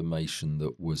providing information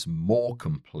that was more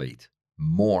complete,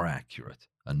 more accurate,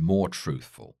 and more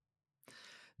truthful.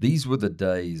 These were the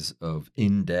days of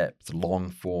in-depth,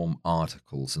 long-form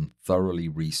articles and thoroughly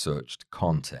researched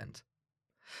content.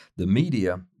 The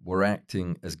media were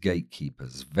acting as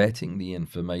gatekeepers, vetting the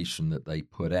information that they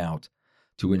put out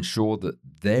to ensure that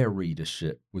their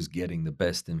readership was getting the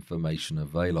best information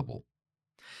available.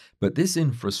 But this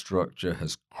infrastructure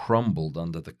has crumbled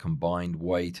under the combined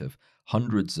weight of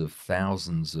hundreds of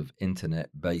thousands of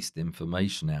internet-based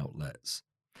information outlets.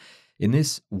 In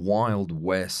this wild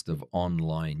west of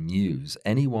online news,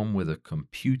 anyone with a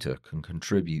computer can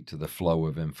contribute to the flow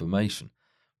of information,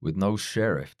 with no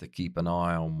sheriff to keep an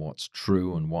eye on what's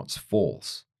true and what's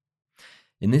false.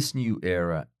 In this new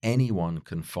era, anyone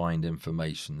can find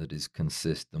information that is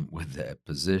consistent with their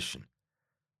position,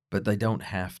 but they don't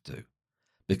have to,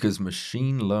 because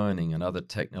machine learning and other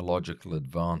technological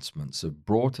advancements have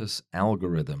brought us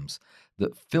algorithms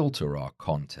that filter our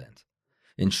content,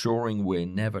 ensuring we're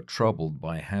never troubled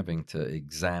by having to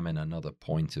examine another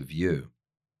point of view.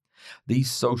 These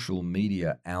social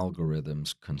media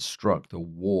algorithms construct a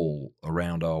wall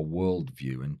around our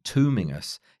worldview, entombing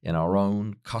us in our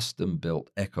own custom built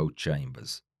echo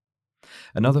chambers.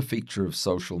 Another feature of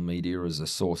social media as a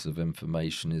source of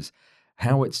information is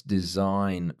how its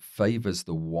design favors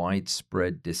the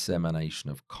widespread dissemination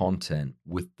of content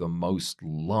with the most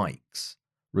likes,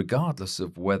 regardless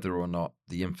of whether or not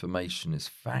the information is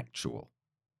factual.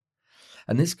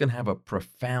 And this can have a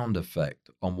profound effect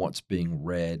on what's being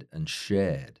read and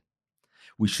shared.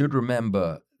 We should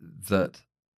remember that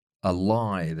a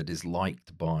lie that is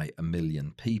liked by a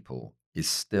million people is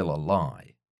still a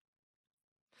lie.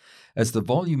 As the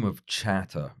volume of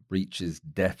chatter reaches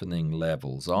deafening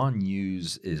levels, our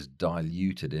news is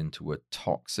diluted into a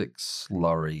toxic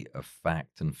slurry of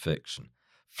fact and fiction,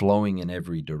 flowing in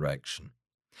every direction.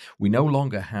 We no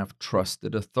longer have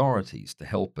trusted authorities to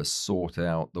help us sort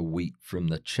out the wheat from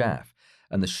the chaff,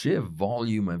 and the sheer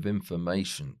volume of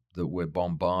information that we're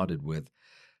bombarded with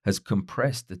has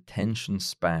compressed attention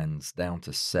spans down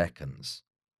to seconds.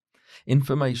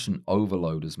 Information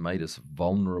overload has made us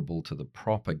vulnerable to the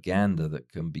propaganda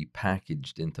that can be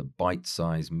packaged into bite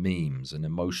sized memes and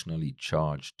emotionally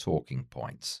charged talking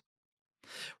points.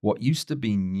 What used to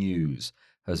be news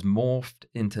has morphed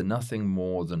into nothing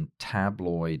more than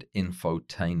tabloid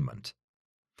infotainment.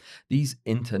 These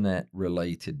internet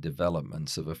related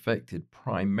developments have affected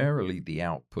primarily the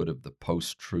output of the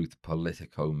post truth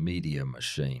politico media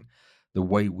machine, the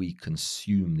way we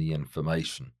consume the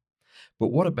information. But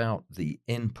what about the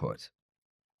input?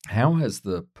 How has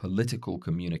the political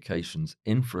communications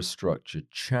infrastructure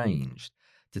changed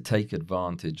to take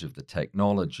advantage of the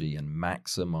technology and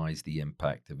maximize the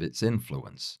impact of its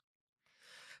influence?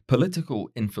 Political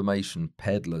information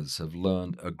peddlers have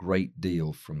learned a great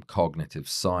deal from cognitive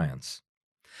science.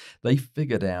 They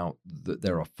figured out that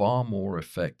there are far more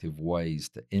effective ways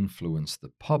to influence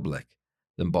the public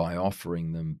than by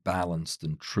offering them balanced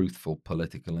and truthful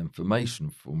political information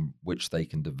from which they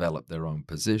can develop their own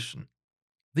position.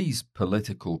 These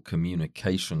political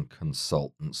communication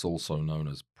consultants, also known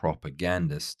as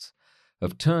propagandists,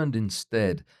 have turned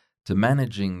instead to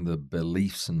managing the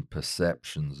beliefs and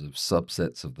perceptions of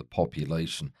subsets of the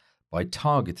population by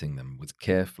targeting them with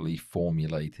carefully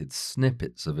formulated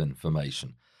snippets of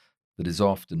information that is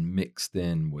often mixed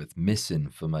in with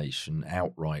misinformation,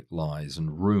 outright lies,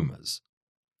 and rumors.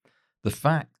 The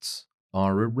facts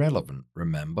are irrelevant,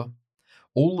 remember?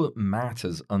 All that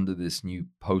matters under this new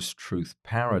post truth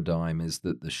paradigm is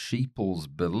that the sheeple's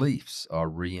beliefs are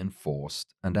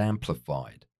reinforced and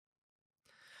amplified.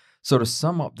 So, to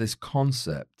sum up this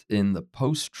concept, in the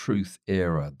post truth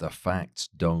era, the facts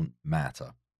don't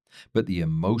matter, but the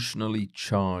emotionally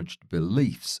charged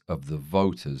beliefs of the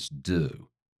voters do.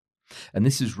 And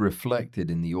this is reflected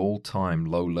in the all time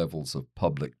low levels of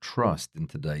public trust in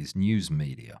today's news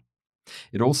media.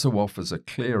 It also offers a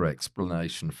clear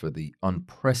explanation for the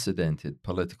unprecedented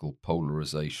political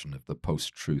polarization of the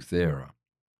post truth era.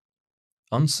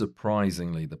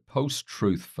 Unsurprisingly, the post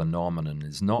truth phenomenon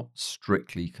is not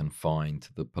strictly confined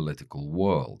to the political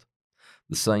world.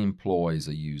 The same ploys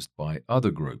are used by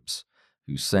other groups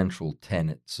whose central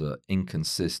tenets are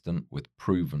inconsistent with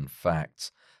proven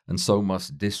facts and so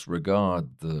must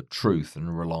disregard the truth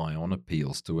and rely on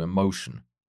appeals to emotion.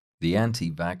 The anti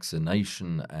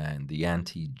vaccination and the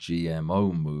anti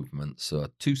GMO movements are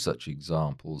two such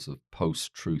examples of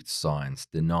post truth science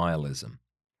denialism.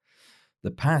 The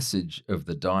passage of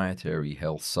the Dietary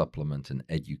Health Supplement and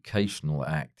Educational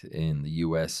Act in the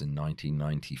US in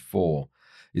 1994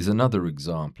 is another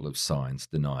example of science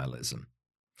denialism.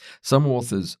 Some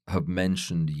authors have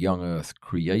mentioned young earth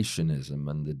creationism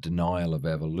and the denial of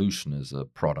evolution as a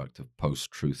product of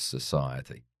post truth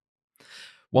society.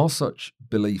 While such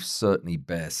beliefs certainly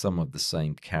bear some of the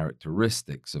same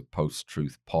characteristics of post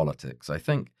truth politics, I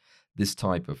think this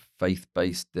type of faith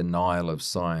based denial of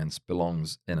science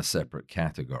belongs in a separate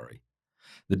category.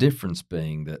 The difference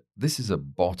being that this is a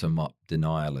bottom up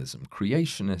denialism.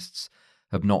 Creationists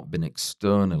have not been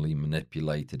externally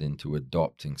manipulated into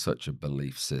adopting such a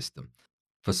belief system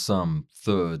for some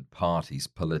third party's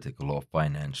political or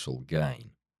financial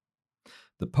gain.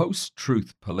 The post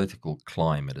truth political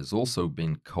climate has also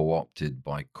been co opted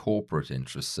by corporate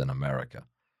interests in America.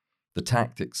 The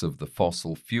tactics of the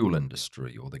fossil fuel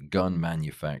industry or the gun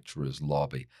manufacturers'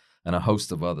 lobby and a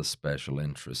host of other special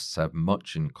interests have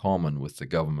much in common with the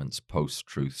government's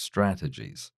post-truth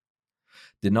strategies.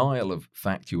 Denial of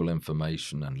factual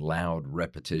information and loud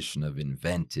repetition of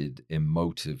invented,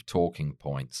 emotive talking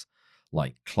points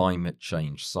like climate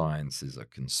change science is a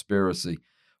conspiracy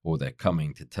or they're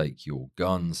coming to take your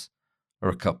guns are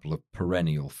a couple of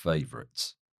perennial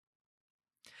favorites.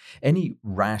 Any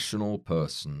rational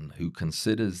person who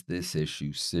considers this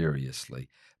issue seriously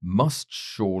must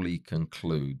surely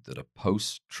conclude that a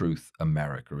post-truth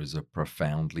America is a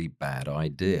profoundly bad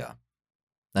idea.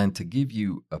 And to give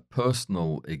you a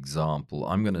personal example,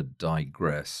 I'm going to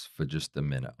digress for just a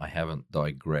minute. I haven't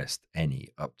digressed any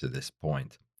up to this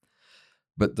point.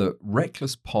 But the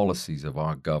reckless policies of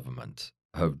our government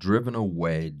have driven a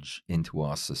wedge into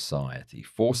our society,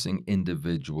 forcing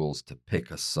individuals to pick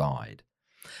a side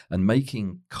and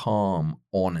making calm,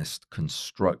 honest,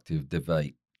 constructive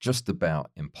debate just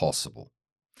about impossible.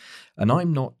 And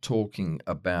I'm not talking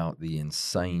about the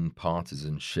insane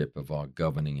partisanship of our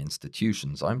governing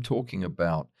institutions. I'm talking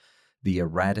about the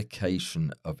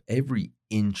eradication of every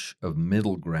inch of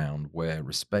middle ground where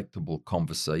respectable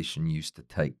conversation used to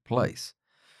take place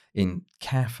in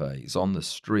cafes, on the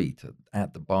street,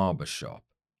 at the barber shop.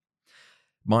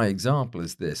 My example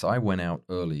is this. I went out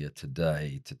earlier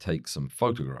today to take some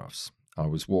photographs. I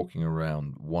was walking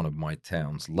around one of my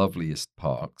town's loveliest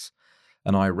parks,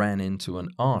 and I ran into an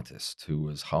artist who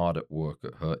was hard at work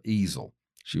at her easel.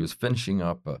 She was finishing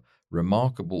up a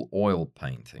remarkable oil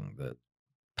painting that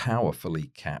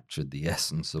powerfully captured the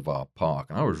essence of our park,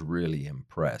 and I was really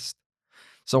impressed.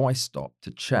 So I stopped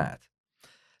to chat.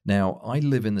 Now, I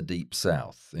live in the Deep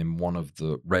South, in one of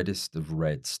the reddest of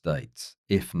red states,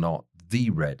 if not the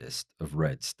reddest of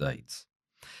red states.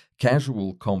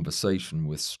 Casual conversation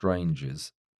with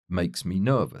strangers makes me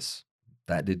nervous.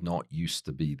 That did not used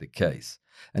to be the case.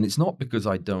 And it's not because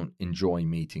I don't enjoy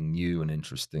meeting new and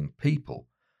interesting people,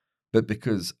 but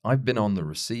because I've been on the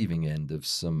receiving end of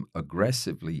some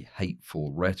aggressively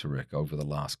hateful rhetoric over the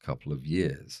last couple of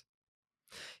years.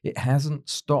 It hasn't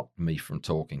stopped me from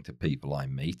talking to people I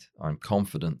meet. I'm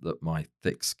confident that my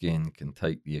thick skin can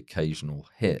take the occasional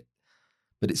hit,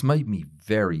 but it's made me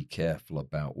very careful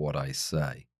about what I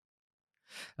say.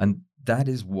 And that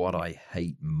is what I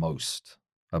hate most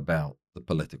about the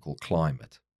political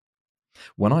climate.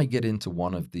 When I get into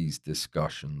one of these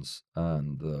discussions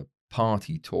and the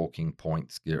party talking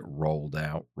points get rolled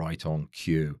out right on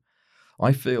cue,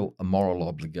 I feel a moral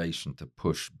obligation to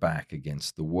push back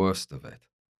against the worst of it.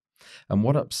 And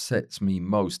what upsets me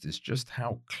most is just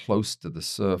how close to the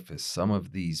surface some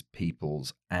of these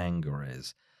people's anger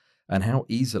is, and how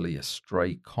easily a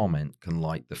stray comment can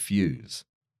light the fuse.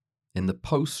 In the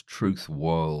post truth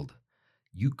world,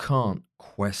 you can't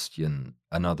question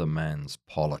another man's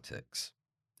politics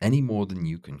any more than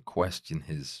you can question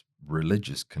his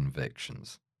religious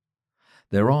convictions.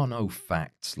 There are no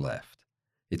facts left.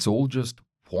 It's all just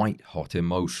white hot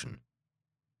emotion.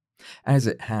 As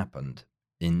it happened,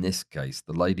 in this case,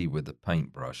 the lady with the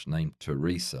paintbrush named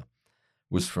Teresa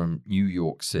was from New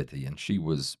York City and she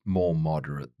was more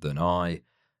moderate than I,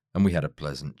 and we had a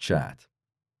pleasant chat.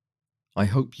 I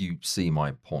hope you see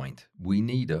my point. We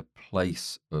need a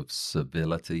place of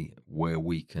civility where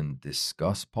we can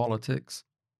discuss politics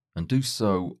and do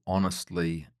so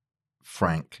honestly,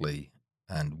 frankly,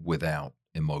 and without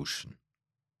emotion.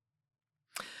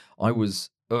 I was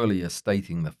earlier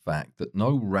stating the fact that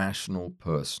no rational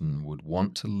person would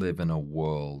want to live in a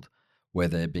world where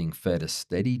they're being fed a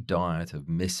steady diet of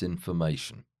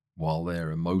misinformation while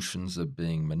their emotions are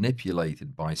being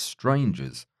manipulated by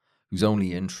strangers whose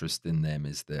only interest in them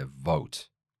is their vote.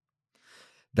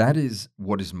 That is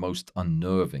what is most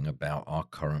unnerving about our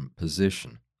current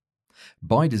position.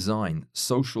 By design,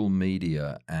 social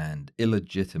media and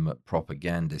illegitimate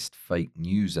propagandist fake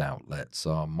news outlets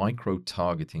are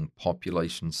micro-targeting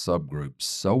population subgroups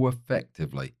so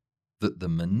effectively that the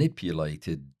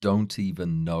manipulated don't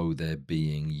even know they're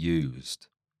being used.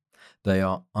 They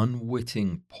are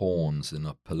unwitting pawns in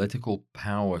a political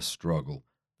power struggle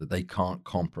that they can't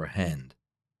comprehend.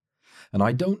 And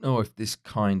I don't know if this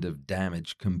kind of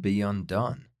damage can be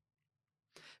undone.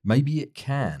 Maybe it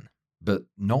can, but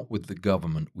not with the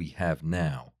government we have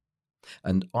now.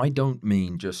 And I don't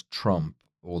mean just Trump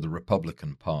or the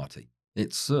Republican Party.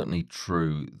 It's certainly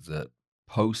true that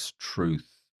post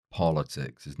truth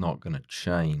politics is not going to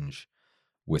change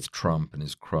with Trump and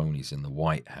his cronies in the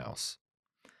White House.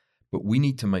 But we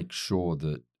need to make sure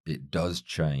that it does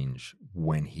change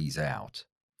when he's out,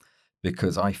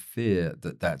 because I fear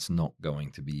that that's not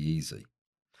going to be easy.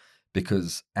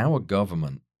 Because our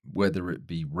government whether it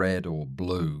be red or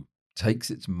blue,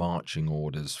 takes its marching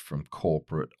orders from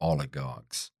corporate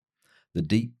oligarchs. The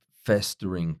deep,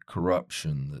 festering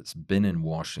corruption that's been in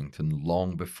Washington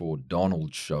long before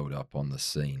Donald showed up on the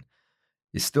scene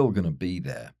is still going to be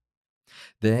there.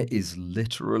 There is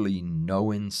literally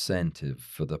no incentive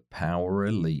for the power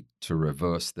elite to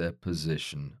reverse their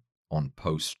position on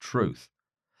post truth.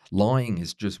 Lying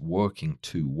is just working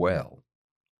too well.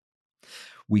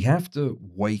 We have to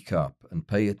wake up and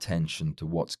pay attention to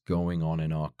what's going on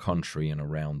in our country and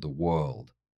around the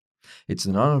world. It's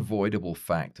an unavoidable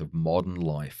fact of modern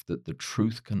life that the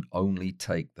truth can only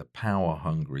take the power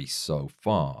hungry so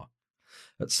far.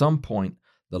 At some point,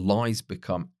 the lies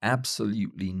become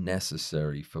absolutely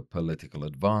necessary for political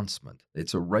advancement.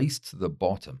 It's a race to the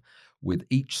bottom, with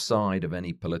each side of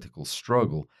any political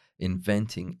struggle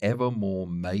inventing ever more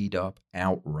made up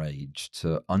outrage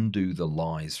to undo the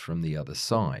lies from the other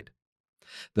side.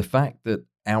 The fact that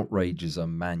outrages are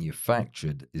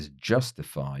manufactured is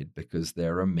justified because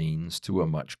they're a means to a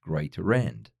much greater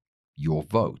end: your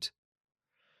vote.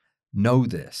 Know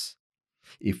this: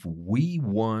 if we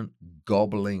weren't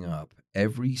gobbling up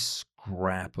every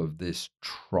scrap of this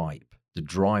tripe to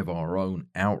drive our own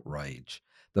outrage,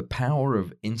 the power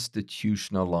of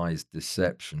institutionalized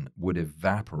deception would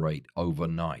evaporate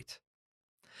overnight.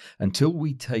 Until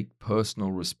we take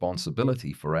personal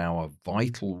responsibility for our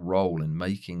vital role in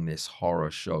making this horror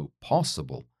show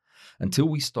possible, until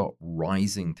we stop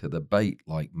rising to the bait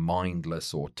like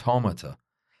mindless automata,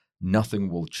 nothing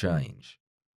will change.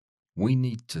 We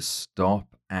need to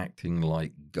stop acting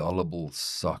like gullible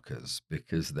suckers,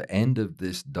 because the end of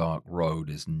this dark road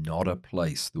is not a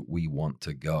place that we want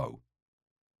to go.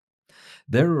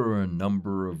 There are a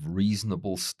number of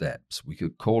reasonable steps, we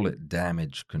could call it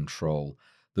damage control,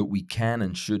 that we can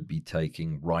and should be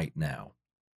taking right now.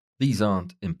 These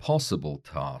aren't impossible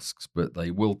tasks, but they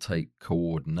will take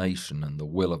coordination and the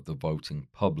will of the voting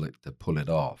public to pull it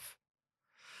off.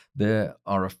 There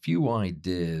are a few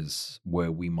ideas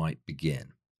where we might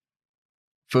begin.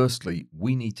 Firstly,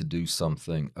 we need to do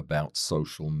something about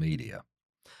social media.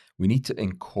 We need to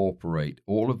incorporate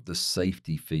all of the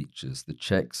safety features, the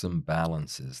checks and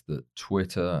balances that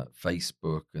Twitter,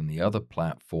 Facebook, and the other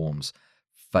platforms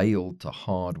failed to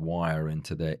hardwire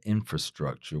into their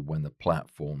infrastructure when the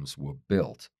platforms were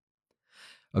built.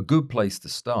 A good place to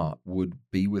start would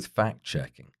be with fact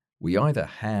checking. We either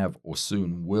have or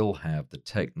soon will have the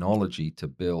technology to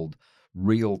build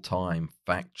real time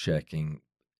fact checking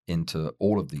into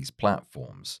all of these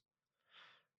platforms.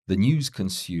 The news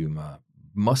consumer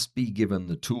must be given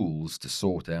the tools to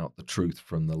sort out the truth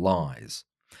from the lies.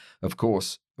 Of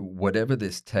course, whatever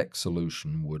this tech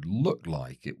solution would look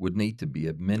like, it would need to be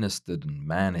administered and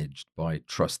managed by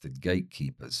trusted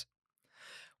gatekeepers.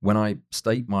 When I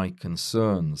state my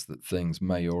concerns that things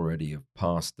may already have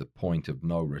passed the point of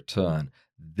no return,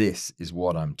 this is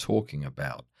what I'm talking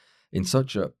about. In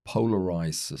such a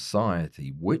polarized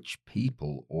society, which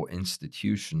people or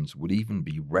institutions would even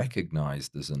be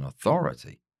recognized as an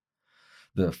authority?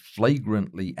 The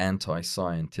flagrantly anti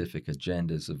scientific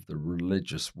agendas of the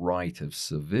religious right have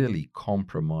severely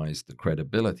compromised the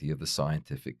credibility of the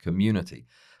scientific community,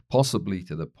 possibly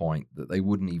to the point that they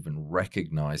wouldn't even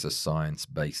recognize a science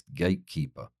based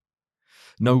gatekeeper.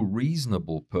 No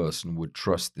reasonable person would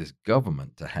trust this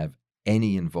government to have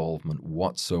any involvement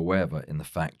whatsoever in the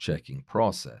fact checking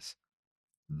process.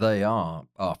 They are,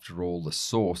 after all, the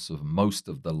source of most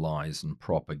of the lies and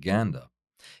propaganda.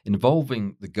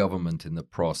 Involving the government in the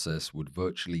process would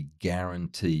virtually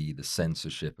guarantee the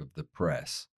censorship of the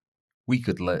press. We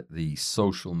could let the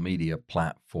social media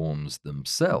platforms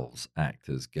themselves act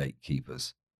as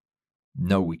gatekeepers.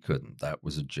 No, we couldn't. That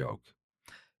was a joke.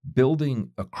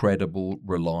 Building a credible,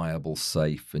 reliable,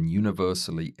 safe, and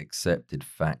universally accepted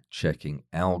fact checking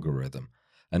algorithm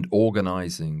and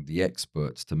organizing the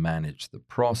experts to manage the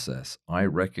process, I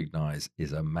recognize,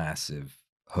 is a massive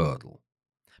hurdle.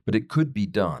 But it could be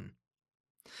done.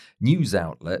 News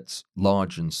outlets,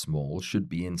 large and small, should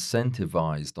be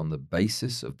incentivized on the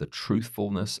basis of the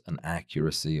truthfulness and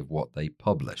accuracy of what they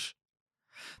publish.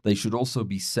 They should also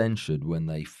be censured when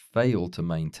they fail to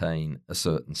maintain a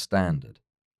certain standard.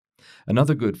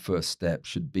 Another good first step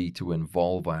should be to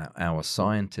involve our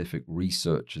scientific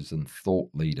researchers and thought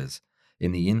leaders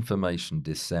in the information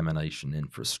dissemination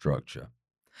infrastructure.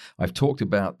 I've talked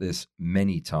about this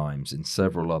many times in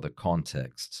several other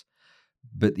contexts,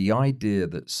 but the idea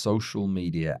that social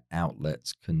media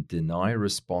outlets can deny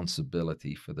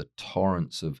responsibility for the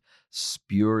torrents of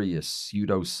spurious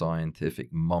pseudoscientific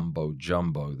mumbo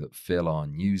jumbo that fill our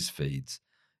news feeds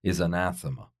is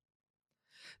anathema.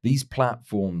 These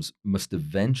platforms must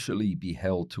eventually be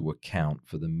held to account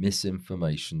for the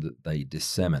misinformation that they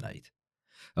disseminate.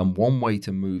 And one way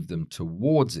to move them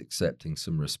towards accepting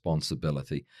some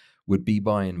responsibility would be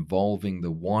by involving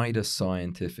the wider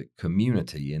scientific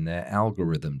community in their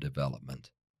algorithm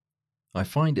development. I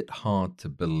find it hard to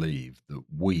believe that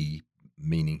we,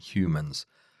 meaning humans,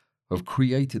 have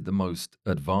created the most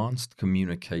advanced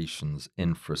communications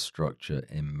infrastructure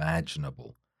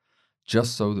imaginable,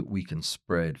 just so that we can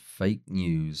spread fake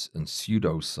news and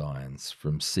pseudoscience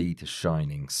from sea to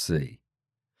shining sea.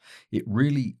 It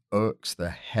really irks the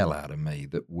hell out of me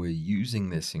that we're using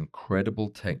this incredible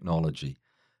technology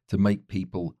to make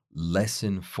people less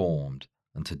informed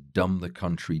and to dumb the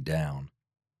country down.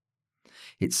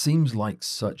 It seems like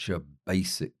such a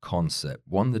basic concept,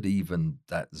 one that even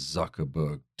that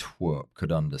Zuckerberg twerp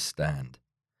could understand.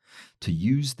 To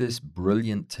use this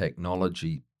brilliant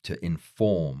technology to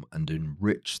inform and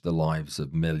enrich the lives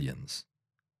of millions.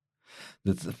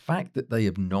 The fact that they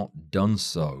have not done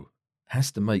so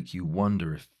has to make you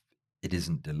wonder if it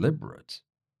isn't deliberate.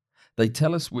 They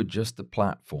tell us we're just a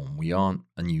platform, we aren't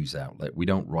a news outlet, we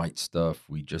don't write stuff,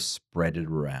 we just spread it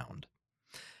around.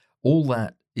 All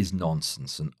that is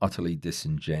nonsense and utterly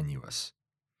disingenuous.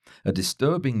 A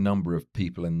disturbing number of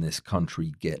people in this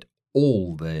country get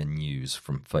all their news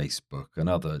from Facebook and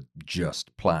other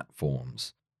just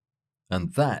platforms.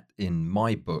 And that, in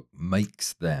my book,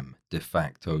 makes them de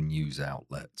facto news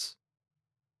outlets.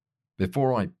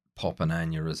 Before I pop an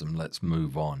aneurysm, let's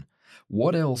move on.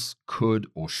 What else could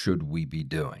or should we be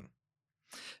doing?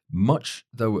 Much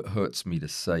though it hurts me to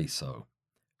say so,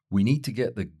 we need to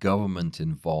get the government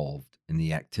involved in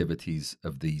the activities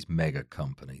of these mega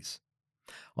companies.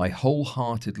 I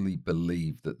wholeheartedly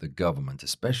believe that the government,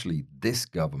 especially this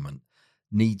government,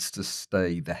 needs to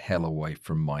stay the hell away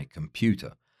from my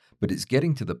computer. But it's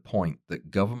getting to the point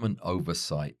that government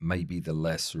oversight may be the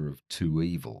lesser of two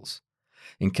evils.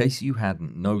 In case you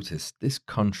hadn't noticed, this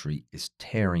country is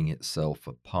tearing itself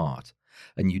apart.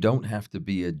 And you don't have to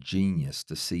be a genius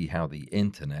to see how the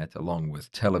internet, along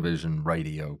with television,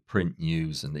 radio, print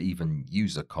news, and even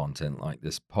user content like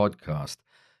this podcast,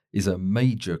 is a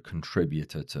major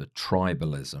contributor to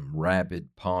tribalism, rabid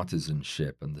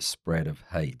partisanship, and the spread of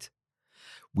hate.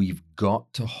 We've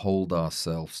got to hold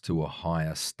ourselves to a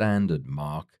higher standard,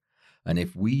 Mark, and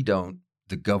if we don't,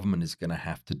 the government is going to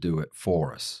have to do it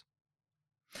for us.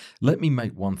 Let me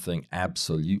make one thing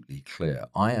absolutely clear.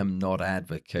 I am not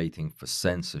advocating for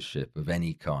censorship of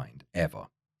any kind, ever.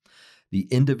 The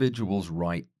individual's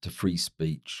right to free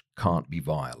speech can't be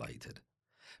violated.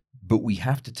 But we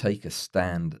have to take a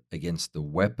stand against the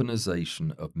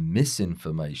weaponization of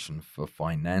misinformation for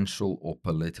financial or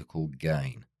political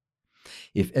gain.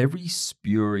 If every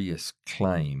spurious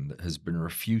claim that has been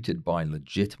refuted by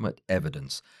legitimate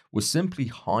evidence was simply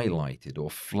highlighted or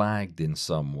flagged in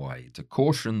some way to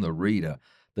caution the reader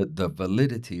that the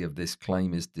validity of this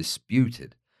claim is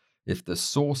disputed, if the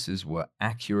sources were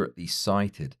accurately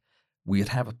cited, we'd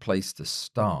have a place to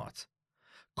start.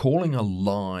 Calling a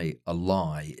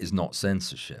lie is not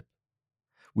censorship.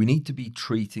 We need to be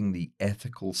treating the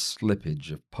ethical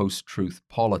slippage of post-truth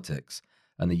politics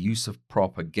and the use of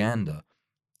propaganda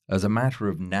as a matter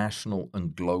of national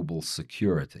and global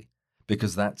security,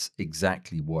 because that's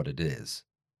exactly what it is.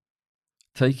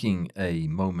 Taking a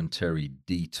momentary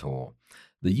detour,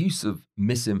 the use of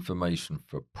misinformation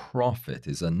for profit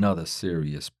is another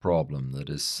serious problem that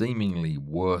has seemingly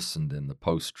worsened in the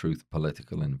post-truth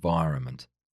political environment.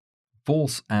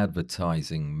 False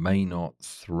advertising may not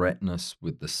threaten us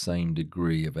with the same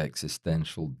degree of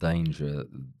existential danger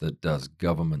that does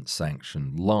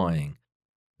government-sanctioned lying,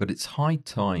 but it's high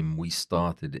time we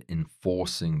started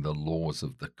enforcing the laws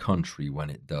of the country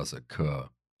when it does occur.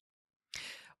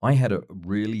 I had a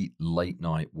really late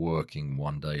night working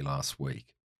one day last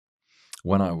week.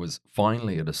 When I was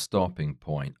finally at a stopping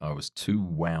point, I was too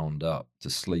wound up to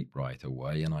sleep right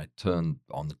away, and I turned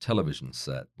on the television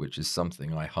set, which is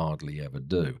something I hardly ever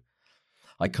do.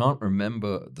 I can't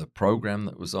remember the program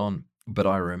that was on, but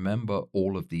I remember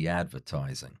all of the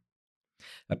advertising.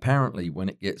 Apparently, when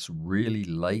it gets really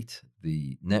late,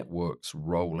 the networks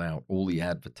roll out all the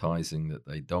advertising that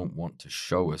they don't want to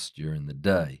show us during the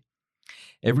day.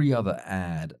 Every other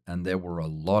ad, and there were a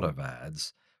lot of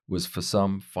ads, was for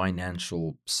some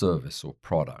financial service or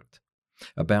product.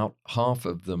 About half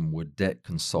of them were debt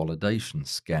consolidation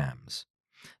scams.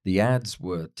 The ads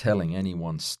were telling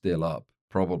anyone still up,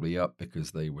 probably up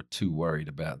because they were too worried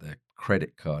about their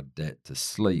credit card debt to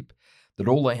sleep, that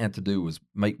all they had to do was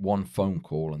make one phone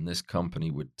call and this company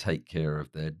would take care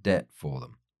of their debt for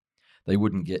them. They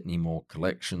wouldn't get any more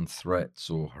collection threats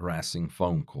or harassing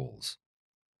phone calls.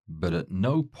 But at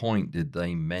no point did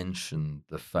they mention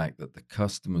the fact that the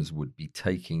customers would be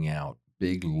taking out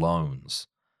big loans.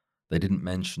 They didn't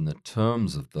mention the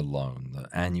terms of the loan, the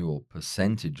annual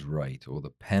percentage rate, or the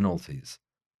penalties.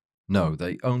 No,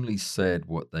 they only said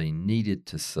what they needed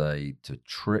to say to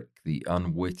trick the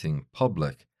unwitting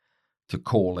public to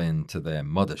call in to their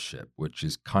mothership, which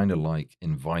is kind of like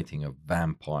inviting a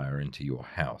vampire into your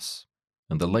house.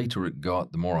 And the later it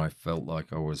got, the more I felt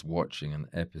like I was watching an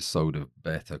episode of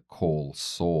Better Call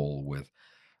Saul with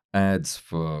ads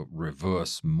for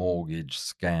reverse mortgage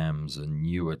scams,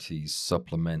 annuities,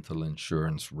 supplemental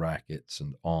insurance rackets,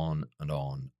 and on and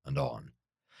on and on.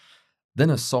 Then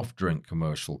a soft drink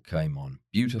commercial came on.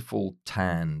 Beautiful,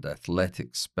 tanned,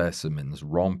 athletic specimens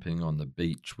romping on the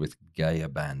beach with gay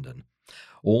abandon,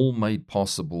 all made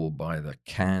possible by the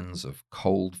cans of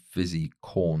cold, fizzy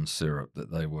corn syrup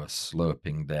that they were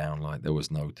slurping down like there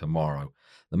was no tomorrow.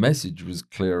 The message was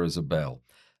clear as a bell.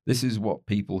 This is what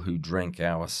people who drink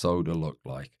our soda look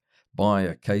like. Buy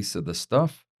a case of the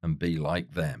stuff and be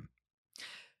like them.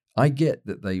 I get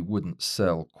that they wouldn't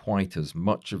sell quite as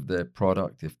much of their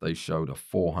product if they showed a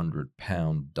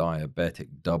 400-pound diabetic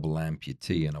double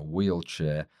amputee in a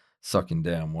wheelchair sucking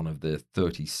down one of their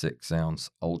 36-ounce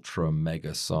ultra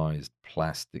mega sized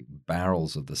plastic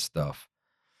barrels of the stuff.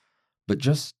 But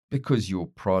just because your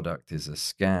product is a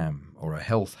scam or a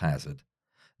health hazard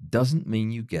doesn't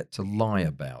mean you get to lie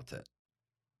about it.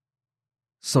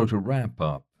 So to wrap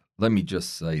up, let me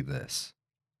just say this.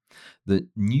 The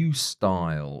new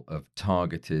style of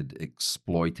targeted,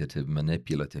 exploitative,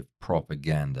 manipulative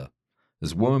propaganda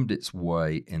has wormed its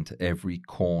way into every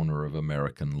corner of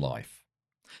American life.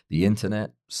 The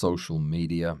internet, social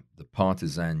media, the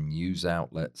partisan news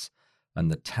outlets,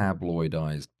 and the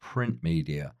tabloidized print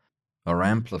media are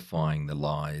amplifying the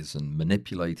lies and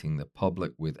manipulating the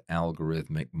public with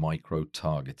algorithmic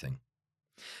micro-targeting.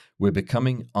 We're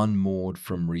becoming unmoored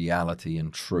from reality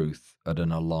and truth at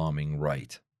an alarming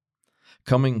rate.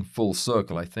 Coming full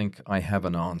circle, I think I have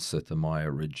an answer to my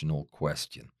original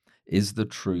question. Is the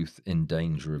truth in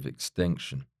danger of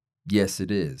extinction? Yes, it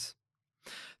is.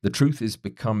 The truth is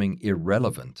becoming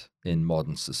irrelevant in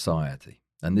modern society,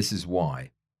 and this is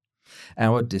why.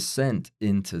 Our descent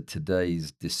into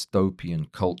today's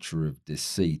dystopian culture of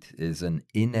deceit is an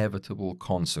inevitable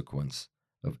consequence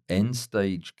of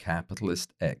end-stage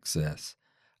capitalist excess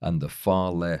and the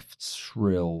far left's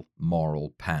shrill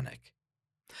moral panic.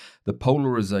 The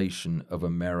polarization of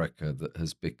America that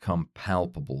has become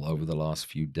palpable over the last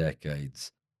few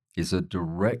decades is a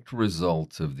direct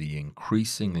result of the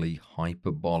increasingly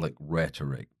hyperbolic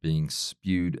rhetoric being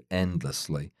spewed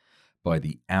endlessly by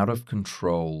the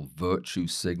out-of-control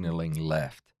virtue-signaling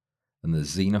left and the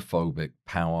xenophobic,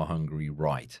 power-hungry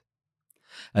right.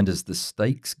 And as the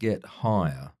stakes get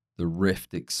higher, the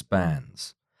rift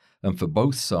expands, and for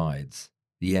both sides,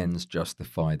 the ends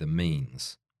justify the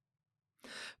means.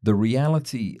 The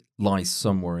reality lies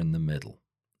somewhere in the middle,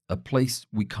 a place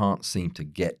we can't seem to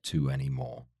get to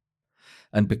anymore.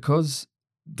 And because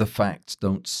the facts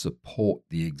don't support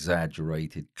the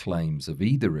exaggerated claims of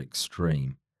either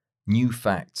extreme, new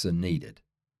facts are needed.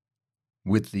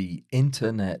 With the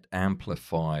internet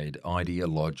amplified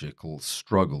ideological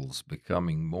struggles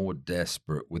becoming more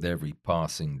desperate with every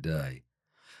passing day,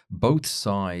 both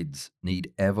sides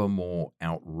need ever more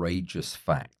outrageous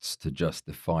facts to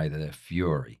justify their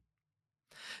fury.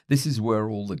 This is where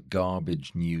all the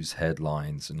garbage news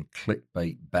headlines and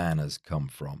clickbait banners come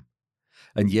from.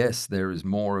 And yes, there is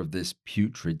more of this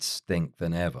putrid stink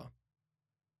than ever.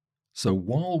 So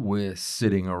while we're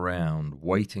sitting around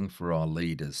waiting for our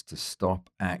leaders to stop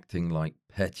acting like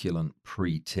petulant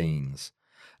preteens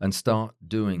and start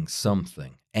doing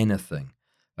something, anything,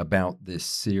 about this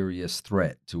serious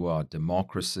threat to our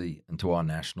democracy and to our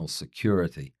national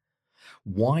security,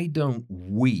 why don't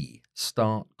we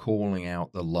start calling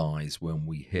out the lies when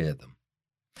we hear them?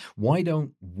 Why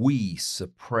don't we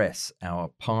suppress our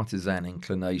partisan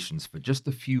inclinations for just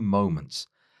a few moments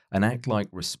and act like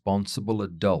responsible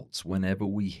adults whenever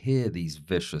we hear these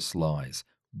vicious lies,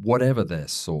 whatever their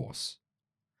source?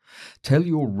 Tell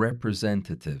your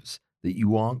representatives that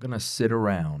you aren't going to sit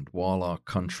around while our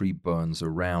country burns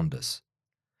around us.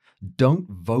 Don't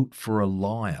vote for a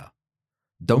liar.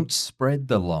 Don't spread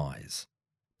the lies.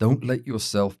 Don't let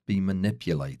yourself be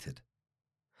manipulated.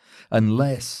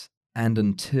 Unless and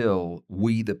until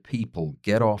we, the people,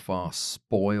 get off our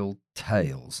spoiled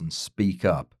tails and speak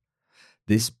up,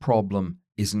 this problem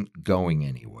isn't going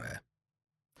anywhere.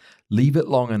 Leave it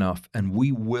long enough and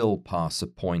we will pass a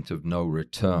point of no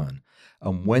return.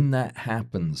 And when that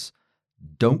happens,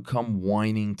 don't come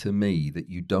whining to me that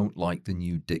you don't like the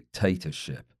new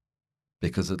dictatorship.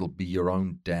 because it'll be your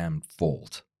own damned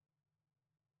fault.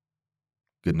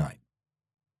 Good night.